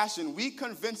like fashion, we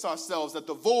convince ourselves that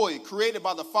the void created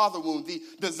by the father wound, the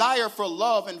desire for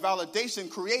love and validation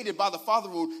created by the father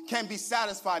wound, can be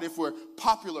satisfied if we're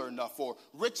popular enough or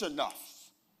rich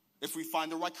enough, if we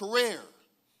find the right career,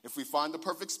 if we find the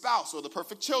perfect spouse or the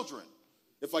perfect children,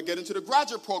 if I get into the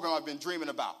graduate program I've been dreaming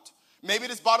about. Maybe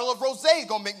this bottle of rosé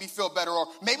gonna make me feel better, or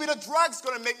maybe the drug's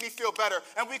gonna make me feel better.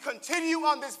 And we continue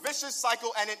on this vicious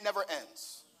cycle and it never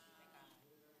ends.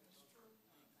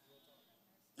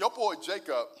 Your boy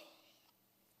Jacob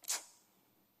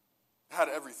had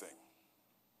everything.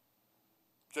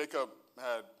 Jacob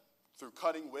had, through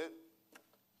cutting wit,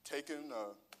 taken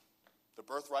the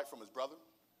birthright from his brother,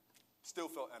 still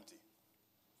felt empty.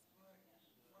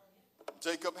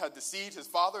 Jacob had deceived his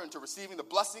father into receiving the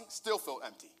blessing, still felt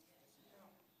empty.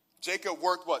 Jacob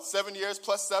worked, 7 years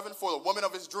plus 7 for the woman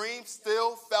of his dreams,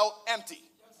 still felt empty.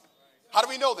 How do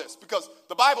we know this? Because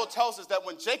the Bible tells us that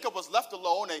when Jacob was left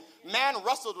alone, a man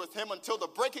wrestled with him until the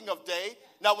breaking of day.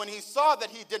 Now, when he saw that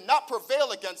he did not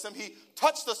prevail against him, he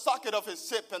touched the socket of his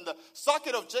hip, and the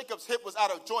socket of Jacob's hip was out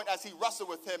of joint as he wrestled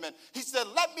with him. And he said,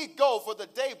 "Let me go, for the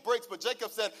day breaks." But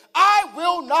Jacob said, "I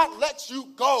will not let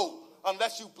you go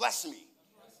unless you bless me."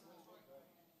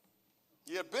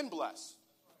 He had been blessed.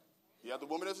 He had the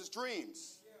woman of his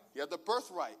dreams. He had the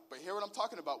birthright. But hear what I'm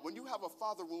talking about. When you have a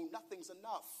father wound, nothing's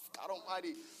enough. God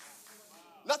Almighty,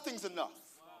 nothing's enough.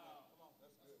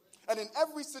 And in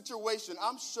every situation,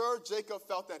 I'm sure Jacob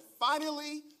felt that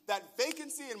finally that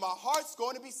vacancy in my heart's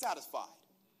going to be satisfied.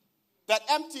 That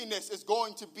emptiness is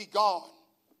going to be gone.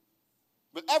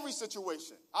 But every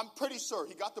situation, I'm pretty sure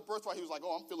he got the birthright. He was like,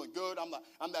 "Oh, I'm feeling good.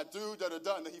 I'm that dude,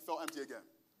 da-da-da," and then he felt empty again.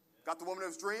 Got the woman of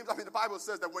his dreams. I mean, the Bible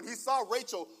says that when he saw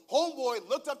Rachel, homeboy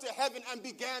looked up to heaven and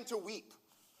began to weep.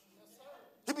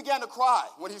 He began to cry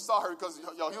when he saw her because, he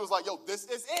was like, this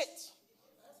is it.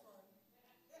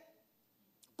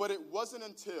 But it wasn't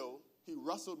until he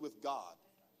wrestled with God.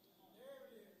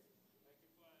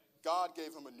 God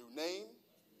gave him a new name.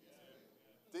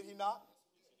 Did he not?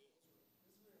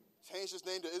 Changed his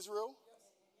name to Israel.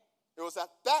 It was at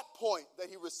that point that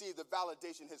he received the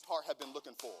validation his heart had been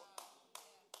looking for.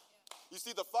 You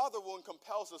see, the father wound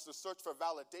compels us to search for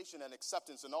validation and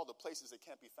acceptance in all the places it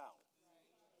can't be found.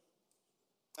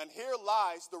 And here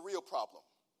lies the real problem.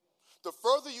 The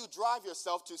further you drive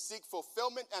yourself to seek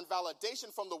fulfillment and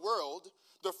validation from the world,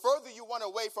 the further you run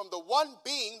away from the one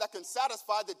being that can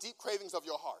satisfy the deep cravings of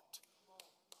your heart.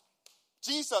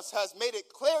 Jesus has made it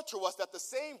clear to us that the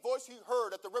same voice he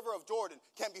heard at the river of Jordan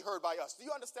can be heard by us. Do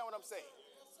you understand what I'm saying?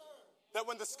 That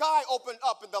when the sky opened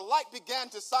up and the light began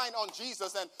to shine on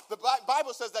Jesus, and the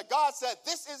Bible says that God said,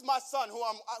 "This is my son who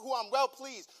I'm well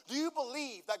pleased." Do you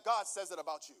believe that God says it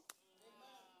about you?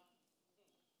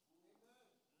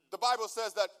 The Bible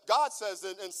says that God says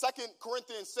in 2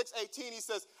 Corinthians 6:18, he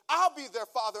says, "I'll be their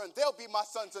father and they'll be my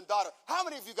sons and daughter." How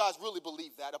many of you guys really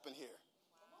believe that up in here?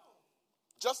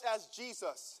 Just as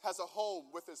Jesus has a home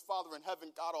with his Father in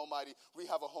heaven, God Almighty, we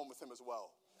have a home with him as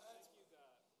well.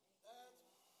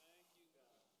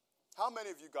 How many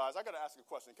of you guys, I got to ask you a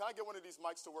question. Can I get one of these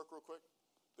mics to work real quick?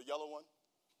 The yellow one.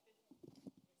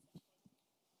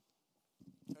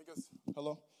 Hey guys,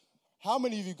 hello. How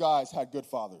many of you guys had good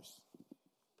fathers?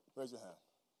 Raise your hand.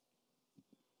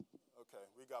 Okay,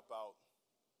 we got about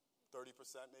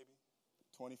 30% maybe,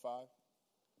 25.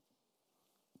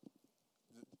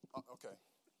 Okay.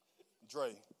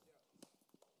 Dre,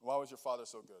 why was your father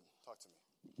so good? Talk to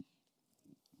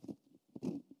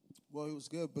me. Well, he was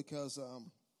good because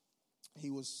he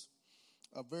was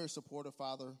a very supportive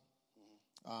father.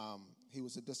 He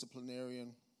was a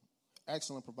disciplinarian,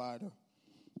 excellent provider.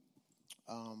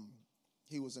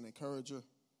 He was an encourager.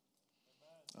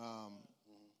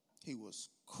 He was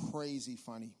crazy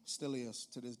funny, still is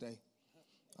to this day.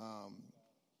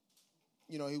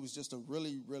 He was just a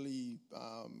really, really,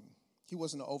 he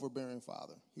wasn't an overbearing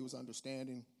father. He was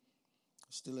understanding,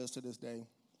 still is to this day.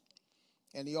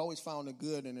 And he always found the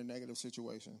good in a negative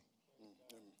situation.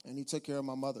 And he took care of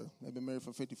my mother. They've been married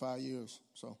for 55 years.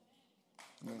 So,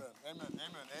 amen.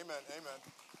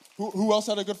 Who else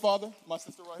had a good father? My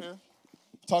sister right here.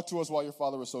 Talk to us why your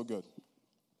father was so good.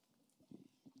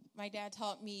 My dad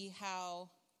taught me how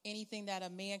anything that a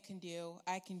man can do,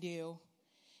 I can do.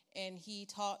 And he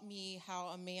taught me how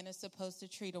a man is supposed to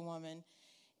treat a woman.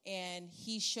 And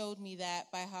he showed me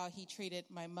that by how he treated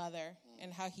my mother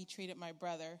and how he treated my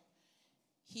brother.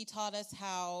 He taught us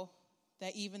how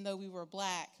that even though we were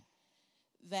black,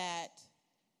 that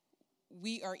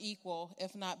we are equal,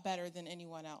 if not better than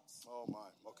anyone else. Oh, my.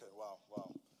 Okay, wow.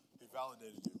 He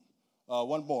validated you.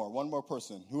 One more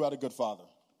person. Who had a good father?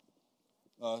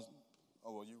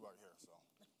 You right here, so.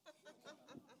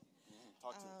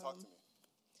 Talk to me.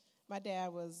 My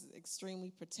dad was extremely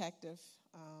protective.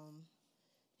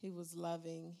 He was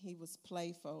loving. He was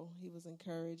playful. He was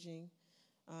encouraging.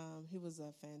 He was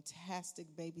a fantastic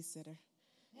babysitter.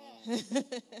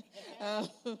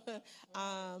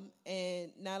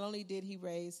 And not only did he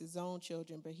raise his own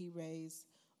children, but he raised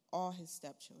all his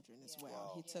stepchildren as well.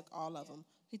 Wow. He took all of them.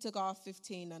 He took all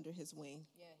 15 under his wing.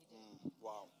 Yeah, he did.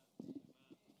 Wow.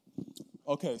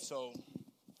 Okay, so,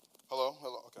 hello,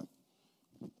 okay.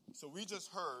 So we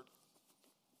just heard,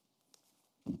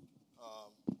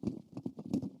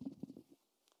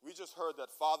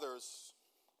 that fathers,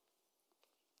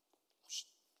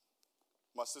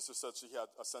 my sister said she had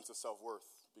a sense of self-worth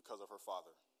because of her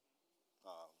father.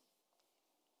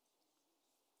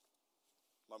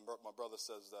 My brother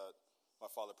says that my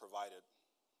father provided.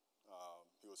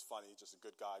 He was funny, just a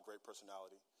good guy, great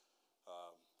personality,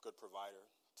 good provider,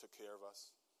 took care of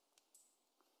us.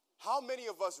 How many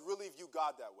of us really view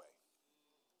God that way?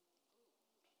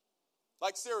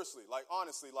 Like seriously, like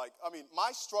honestly,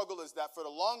 my struggle is that for the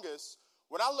longest,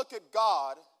 when I look at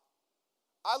God,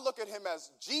 I look at him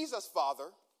as Jesus'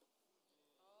 father,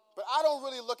 but I don't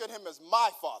really look at him as my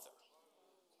father.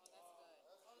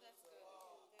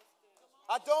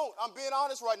 I don't. I'm being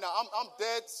honest right now. I'm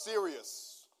dead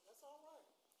serious.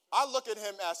 I look at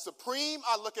him as supreme.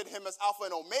 I look at him as Alpha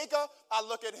and Omega. I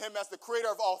look at him as the creator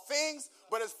of all things.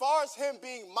 But as far as him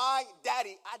being my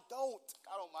daddy, I don't.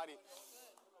 God almighty.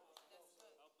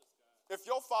 If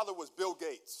your father was Bill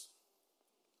Gates,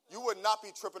 you would not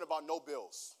be tripping about no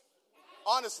bills.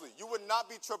 Honestly, you would not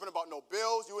be tripping about no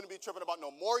bills. You wouldn't be tripping about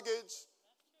no mortgage.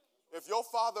 If your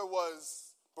father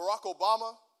was Barack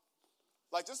Obama,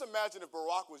 just imagine if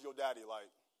Barack was your daddy.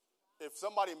 If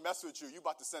somebody messed with you, you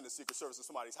about to send the Secret Service to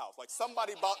somebody's house.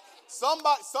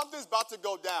 Something's about to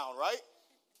go down, right?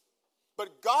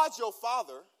 But God's your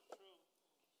father,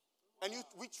 and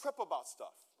we trip about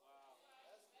stuff.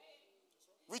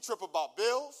 We trip about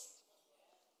bills.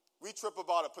 We trip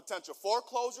about a potential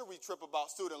foreclosure. We trip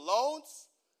about student loans.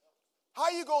 How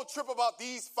you going to trip about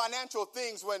these financial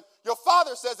things when your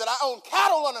father says that I own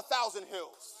cattle on 1,000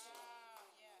 hills?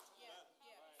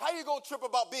 How you going to trip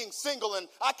about being single and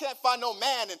I can't find no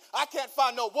man and I can't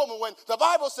find no woman when the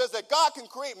Bible says that God can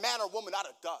create man or woman out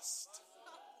of dust?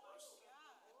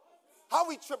 How are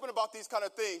we tripping about these kind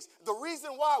of things? The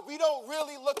reason why we don't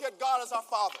really look at God as our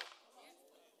father.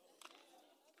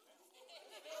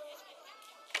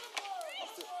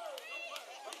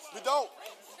 We don't.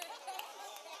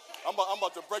 I'm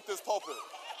about to break this pulpit.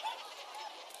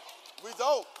 We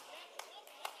don't.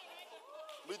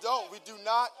 We do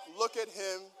not look at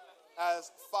him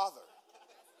as father.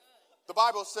 The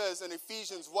Bible says in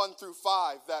Ephesians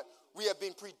 1-5 that we have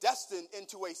been predestined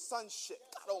into a sonship.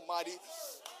 God almighty.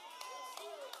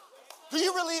 Do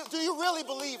you really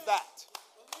believe that?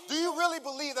 Do you really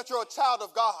believe that you're a child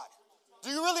of God? Do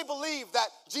you really believe that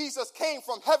Jesus came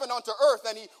from heaven onto earth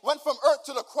and he went from earth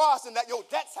to the cross and that your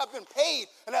debts have been paid?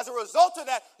 And as a result of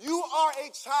that, you are a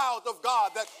child of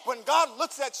God. That when God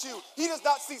looks at you, he does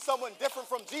not see someone different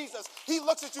from Jesus. He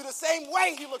looks at you the same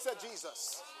way he looks at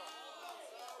Jesus.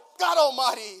 God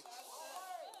almighty.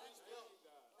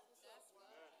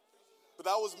 But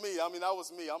that was me. That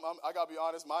was me. I got to be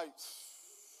honest.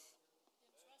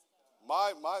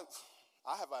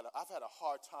 I've had a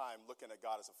hard time looking at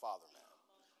God as a father, man.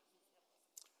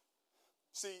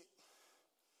 See,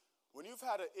 when you've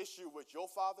had an issue with your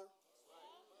father,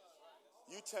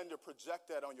 you tend to project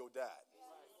that on your dad.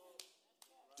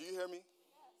 Do you hear me?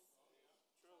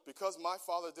 Because my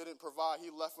father didn't provide,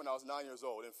 he left when I was 9 years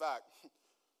old. In fact,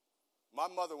 my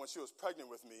mother, when she was pregnant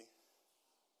with me,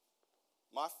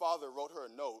 My father wrote her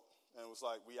a note and was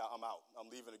like, I'm out. I'm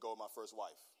leaving to go with my first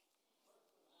wife.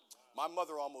 My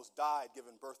mother almost died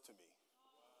giving birth to me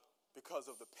because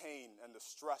of the pain and the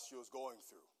stress she was going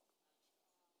through.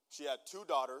 She had 2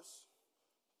 daughters.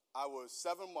 I was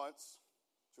 7 months.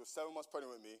 She was 7 months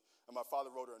pregnant with me, and my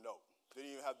father wrote her a note.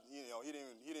 Didn't even have, he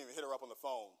didn't even hit her up on the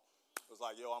phone. It was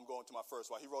like, yo, I'm going to my first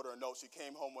wife. He wrote her a note. She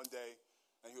came home one day,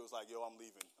 and he was like, yo, I'm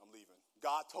leaving.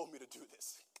 God told me to do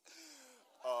this.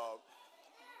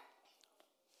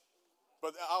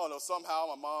 But I don't know,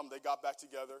 somehow my mom, they got back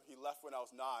together. He left when I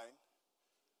was 9.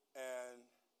 And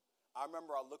I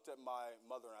remember I looked at my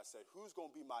mother and I said, who's going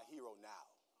to be my hero now?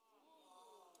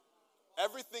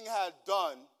 Everything I had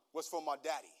done was for my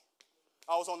daddy.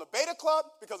 I was on the beta club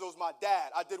because it was my dad.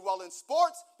 I did well in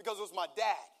sports because it was my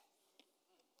dad.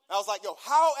 And I was like, yo,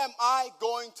 how am I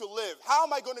going to live? How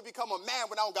am I going to become a man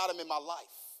when I don't got him in my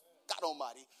life? God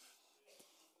almighty.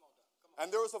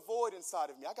 And there was a void inside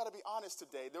of me. I got to be honest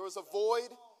today. There was a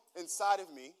void inside of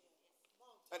me,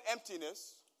 an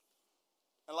emptiness.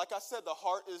 And like I said, the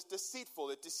heart is deceitful.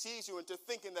 It deceives you into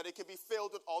thinking that it can be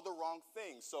filled with all the wrong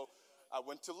things. So I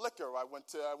went to liquor. I went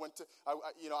to I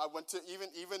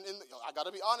got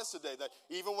to be honest today that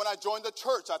even when I joined the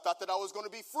church, I thought that I was going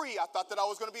to be free. I thought that I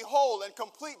was going to be whole and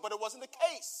complete, but it wasn't the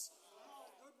case.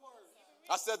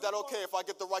 I said that, okay, if I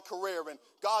get the right career, and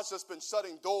God's just been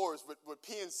shutting doors with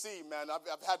PNC, man.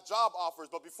 I've had job offers,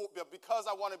 but because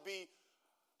I want to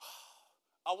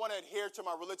adhere to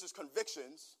my religious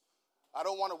convictions, I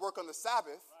don't want to work on the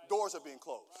Sabbath, doors are being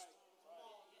closed.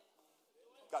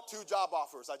 Got 2 job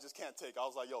offers I just can't take. I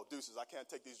was like, yo, deuces, I can't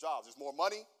take these jobs. There's more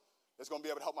money. It's going to be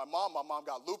able to help my mom. My mom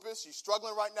got lupus. She's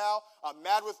struggling right now. I'm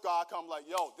mad with God. I'm like,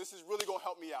 yo, this is really going to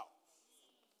help me out.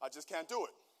 I just can't do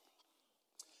it.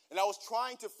 And I was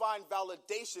trying to find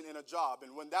validation in a job.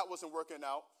 And when that wasn't working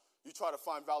out, you try to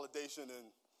find validation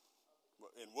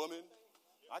in women.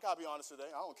 I got to be honest today.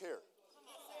 I don't care.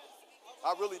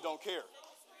 I really don't care.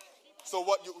 So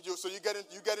you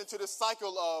get into this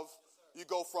cycle of you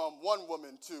go from one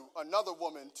woman to another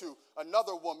woman to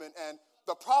another woman. And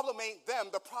the problem ain't them.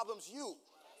 The problem's you.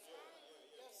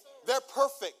 They're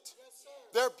perfect.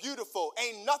 They're beautiful.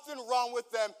 Ain't nothing wrong with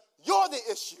them. You're the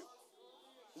issue.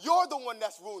 You're the one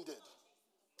that's wounded.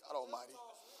 God almighty.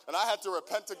 And I had to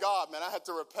repent to God, man. I had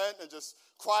to repent and just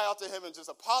cry out to him and just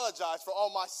apologize for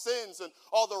all my sins and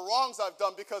all the wrongs I've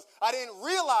done, because I didn't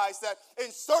realize that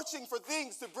in searching for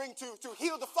things to bring to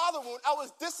heal the father wound, I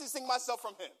was distancing myself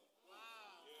from him.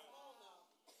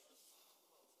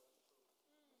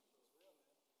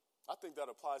 I think that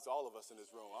applies to all of us in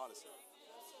this room, honestly.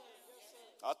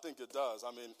 I think it does.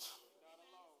 I mean,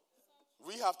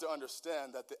 we have to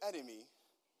understand that the enemy,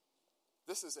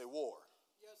 this is a war.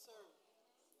 Yes, sir.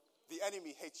 The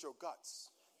enemy hates your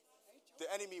guts.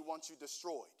 The enemy wants you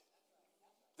destroyed.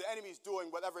 The enemy is doing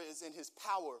whatever is in his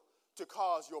power to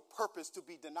cause your purpose to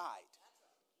be denied.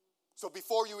 So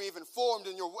before you even formed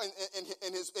in your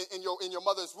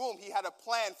mother's womb, he had a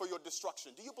plan for your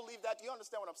destruction. Do you believe that? Do you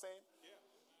understand what I'm saying? Yeah.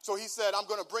 So he said, I'm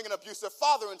going to bring an abusive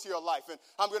father into your life, and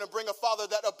I'm going to bring a father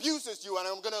that abuses you, and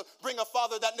I'm going to bring a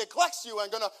father that neglects you, and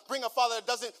I'm going to bring a father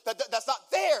that's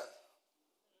not there.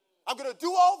 I'm going to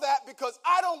do all that because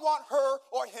I don't want her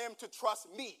or him to trust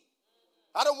me.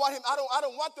 I don't want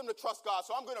them to trust God,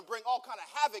 so I'm going to bring all kind of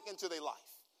havoc into their life.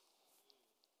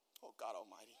 Oh, God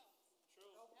almighty.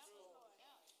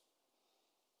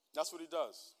 That's what he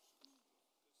does.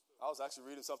 I was actually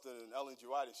reading something in Ellen G.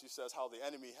 White, and she says how the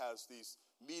enemy has these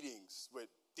meetings with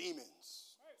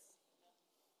demons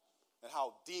and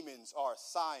how demons are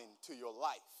assigned to your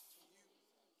life,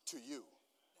 to you.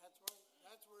 That's right.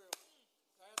 That's real.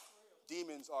 That's real.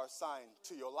 Demons are assigned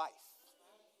to your life,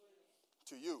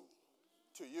 to you,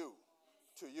 to you,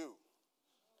 to you.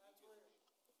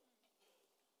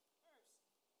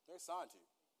 They're assigned to you.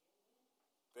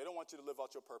 They don't want you to live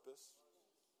out your purpose.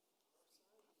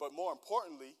 But more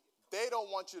importantly, they don't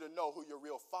want you to know who your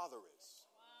real father is.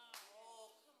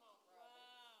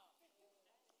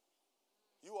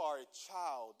 You are a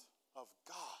child of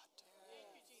God.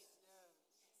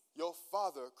 Your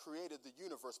father created the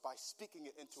universe by speaking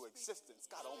it into existence.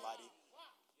 God almighty.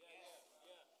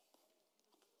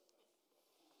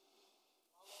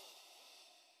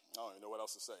 I don't even know what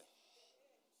else to say.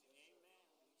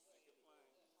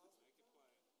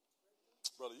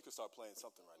 Brother, you can start playing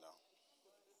something right now.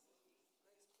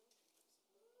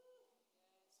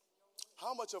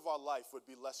 How much of our life would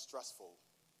be less stressful?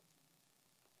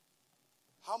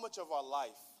 How much of our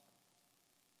life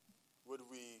would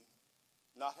we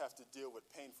not have to deal with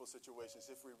painful situations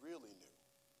if we really knew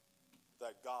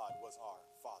that God was our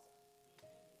Father?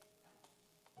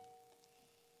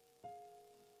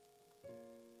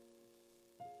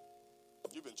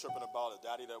 you've been tripping about a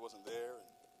daddy that wasn't there,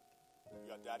 and you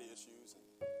got daddy issues. And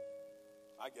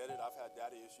I get it. I've had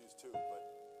daddy issues too. But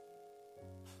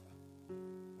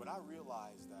when I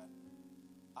realized that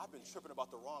I've been tripping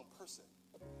about the wrong person.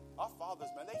 Our fathers,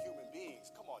 man, they're human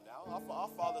beings. Come on now. Our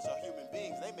fathers are human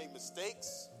beings. They make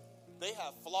mistakes. They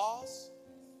have flaws.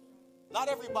 Not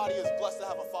everybody is blessed to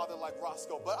have a father like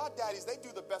Roscoe, but our daddies, they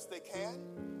do the best they can.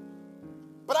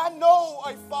 But I know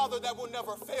a father that will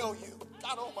never fail you.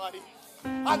 God Almighty.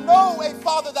 I know a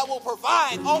father that will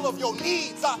provide all of your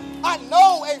needs. I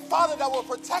know a father that will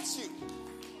protect you.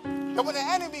 And when the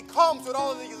enemy comes with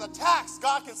all of these attacks,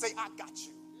 God can say, I got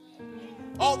you.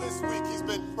 All this week,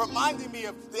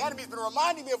 the enemy's been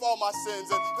reminding me of all my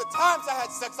sins and the times I had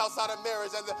sex outside of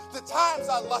marriage and the times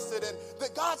I lusted. And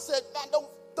that God said, man,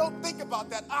 don't think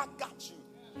about that. I got you.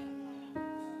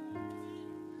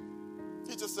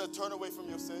 He just said, turn away from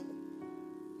your sin.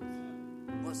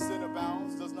 Where sin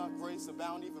abounds, does not grace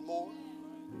abound even more?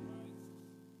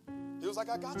 He was like,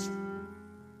 I got you.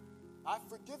 I've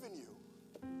forgiven you.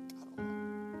 I don't know.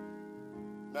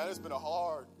 Man, it's been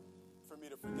hard for me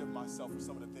to forgive myself for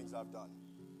some of the things I've done.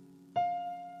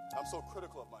 I'm so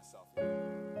critical of myself.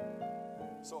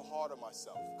 So hard on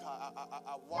myself.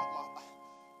 I want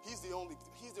he's the only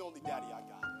daddy I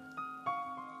got.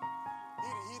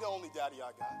 He the only daddy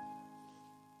I got.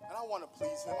 And I want to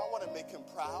please him. I want to make him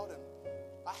proud. And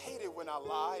I hate it when I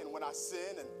lie and when I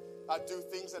sin and I do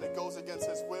things and it goes against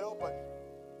his will. But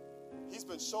he's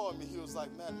been showing me, he was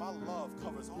like, man, my love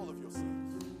covers all of your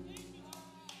sins.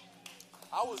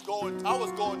 I was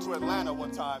going to Atlanta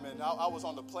one time, and I was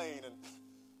on the plane,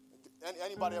 and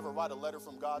anybody ever write a letter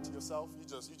from God to yourself? You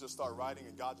just start writing,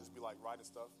 and God just be like writing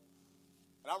stuff.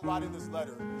 And I'm writing this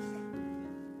letter.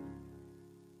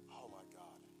 Oh my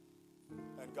God.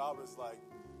 And God was like,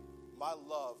 my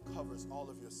love covers all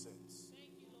of your sins.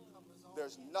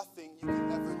 There's nothing you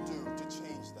can ever do to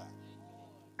change that.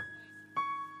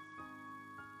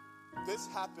 This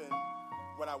happened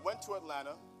when I went to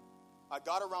Atlanta. I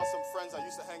got around some friends I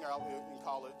used to hang out with in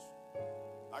college.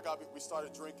 We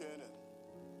started drinking and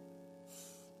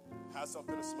had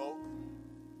something to smoke.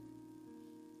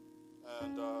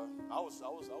 And I was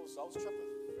tripping.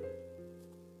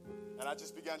 And I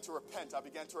just began to repent.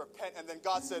 And then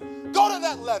God said, go to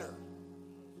that letter.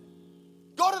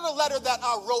 Go to the letter that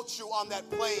I wrote you on that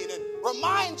plane and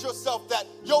remind yourself that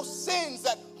your sins,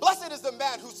 that blessed is the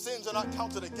man whose sins are not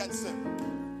counted against him.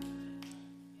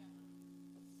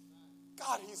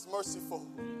 God, he's merciful.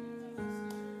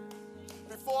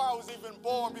 Before I was even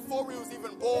born, before we was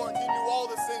even born, he knew all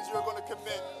the sins you were going to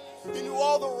commit. He knew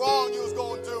all the wrong you was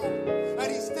going to do.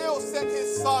 And he still sent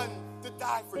his son to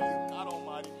die for you. God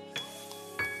Almighty.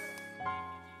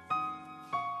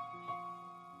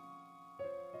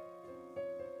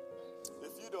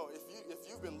 If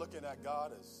you've been looking at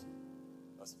God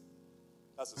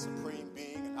as a supreme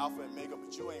being, an Alpha and Omega,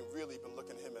 but you ain't really been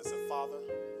looking at him as a father.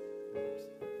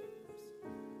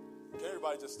 Can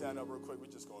everybody just stand up real quick?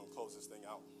 We're just going to close this thing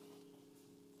out.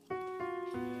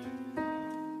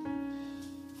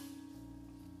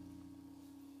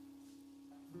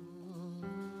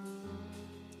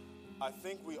 I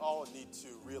think we all need to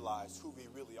realize who we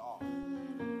really are.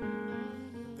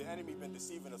 The enemy been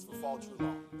deceiving us for far too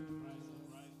long.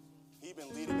 He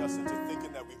been leading us into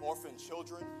thinking that we orphan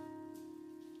children,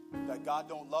 that God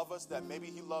don't love us, that maybe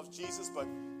he loves Jesus, but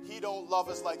he don't love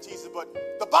us like Jesus. But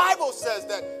the Bible says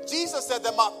that Jesus said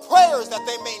that my prayers that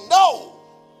they may know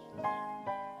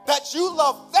that you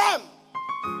love them.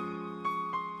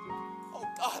 Oh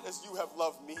God, as you have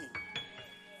loved me.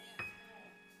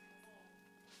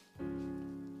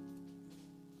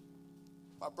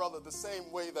 My brother, the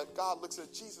same way that God looks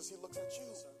at Jesus, he looks at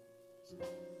you.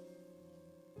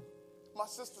 My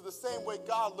sister, the same way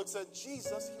God looks at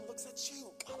Jesus, he looks at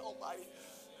you. God Almighty.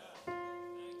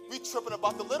 We tripping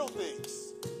about the little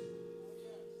things.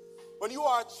 When you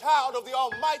are a child of the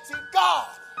Almighty God,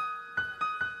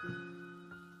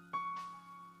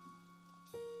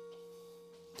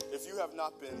 if you have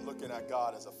not been looking at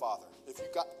God as a father,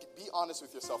 be honest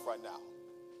with yourself right now.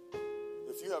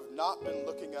 If you have not been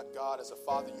looking at God as a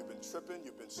father, you've been tripping,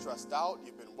 you've been stressed out,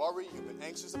 you've been worried, you've been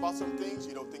anxious about some things,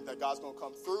 you don't think that God's going to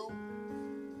come through,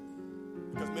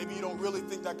 because maybe you don't really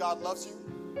think that God loves you.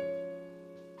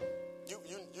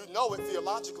 You know it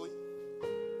theologically.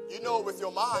 You know it with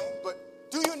your mind, but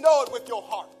do you know it with your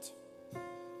heart?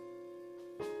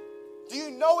 Do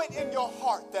you know it in your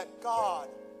heart that God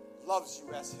loves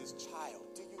you as his child?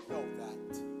 Do you know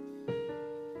that?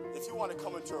 If you want to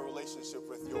come into a relationship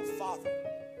with your father,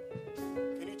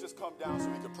 can you just come down so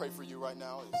we can pray for you right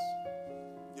now?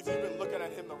 If you've been looking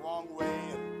at him the wrong way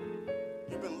and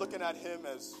you've been looking at him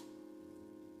as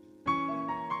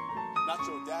not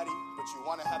your daddy, but you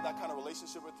want to have that kind of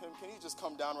relationship with him, can you just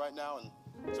come down right now and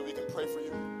so we can pray for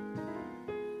you?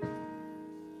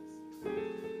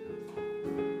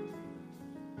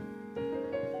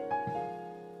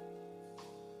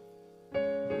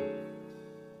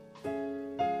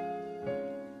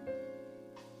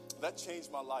 That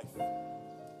changed my life.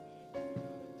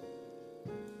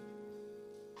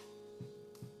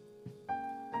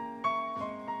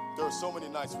 There are so many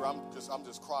nights where I'm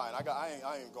just crying. I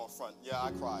ain't going front. Yeah,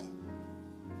 I cry.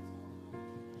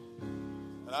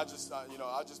 And I just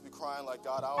be crying like,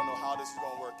 God, I don't know how this is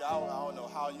going to work out. I don't know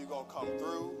how you're going to come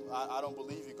through. I don't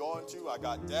believe you're going to. I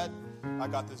got debt. I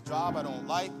got this job I don't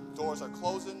like. Doors are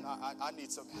closing. I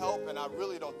need some help, and I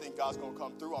really don't think God's going to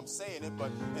come through. I'm saying it, but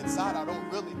inside I don't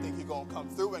really think he's going to come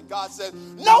through. And God said,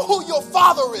 know who your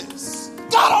Father is.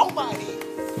 God Almighty.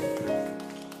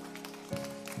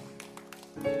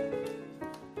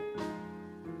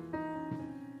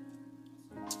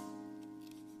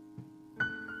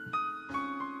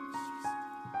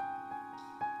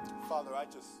 Father, I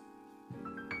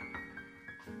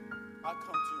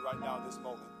come to you right now in this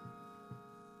moment,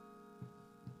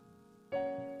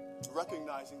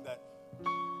 recognizing that,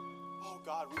 oh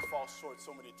God, we fall short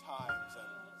so many times.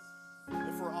 And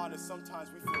if we're honest, sometimes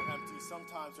we feel empty.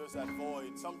 Sometimes there's that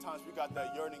void. Sometimes we got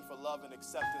that yearning for love and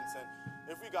acceptance. And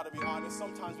if we got to be honest,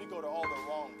 sometimes we go to all the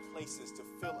wrong places to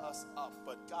fill us up.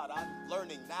 But God, I'm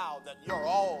learning now that you're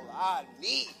all I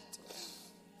need.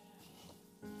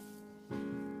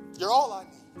 You're all I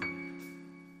need.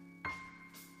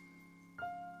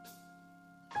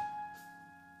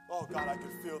 Oh God, I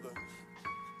can feel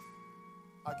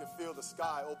the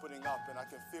sky opening up, and I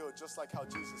can feel just like how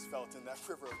Jesus felt in that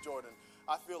river of Jordan.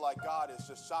 I feel like God is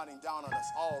just shining down on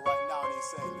us all right now, and he's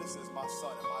saying, this is my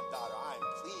son and my daughter. I am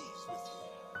pleased with you.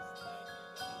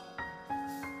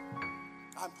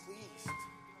 I'm pleased.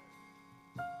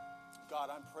 God,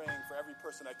 I'm praying for every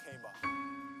person that came up.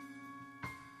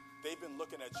 They've been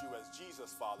looking at you as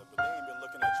Jesus, Father, but they ain't been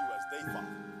looking at you as they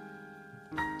Father.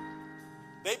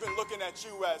 They've been looking at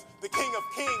you as the King of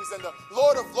Kings and the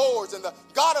Lord of Lords and the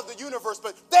God of the universe,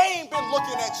 but they ain't been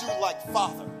looking at you like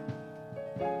Father.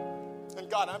 And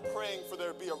God, I'm praying for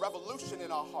there to be a revolution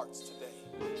in our hearts today.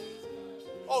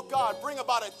 Oh God, bring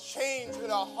about a change in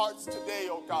our hearts today,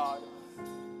 oh God,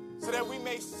 so that we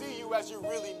may see you as you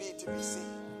really need to be seen.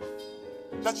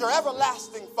 That you're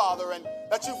everlasting, Father, and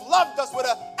that you've loved us with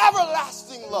an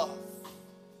everlasting love.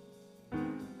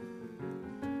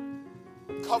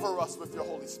 Cover us with your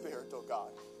Holy Spirit, oh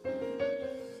God.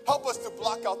 Help us to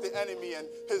block out the enemy and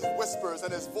his whispers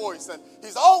and his voice. And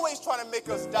he's always trying to make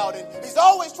us doubt, and he's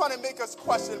always trying to make us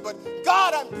question. But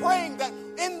God, I'm praying that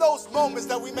in those moments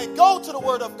that we may go to the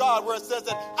Word of God where it says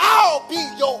that I'll be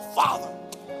your Father.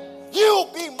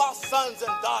 You'll be my sons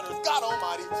and daughters. God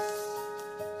Almighty.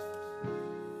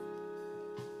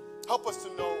 Help us to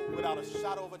know without a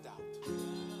shadow of a doubt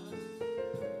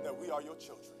that we are your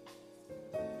children.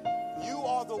 You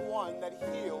are the one that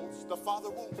heals the father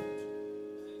wound.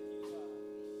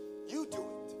 You do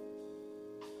it.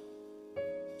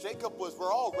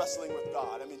 We're all wrestling with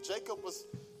God. I mean, he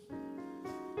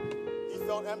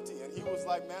felt empty, and he was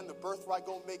like, man, the birthright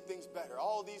gonna make things better.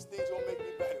 All these things gonna make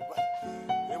me better. But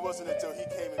it wasn't until he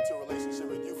came into a relationship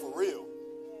with you for real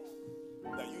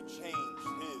that you changed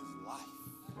his life.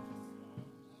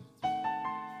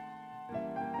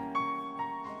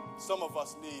 Some of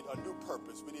us need a new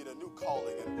purpose. We need a new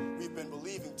calling. And we've been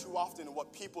believing too often in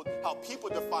how people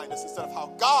defined us instead of how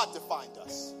God defined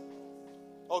us.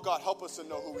 Oh God, help us to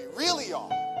know who we really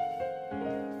are.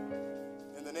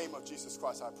 In the name of Jesus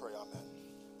Christ, I pray,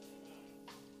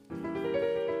 amen.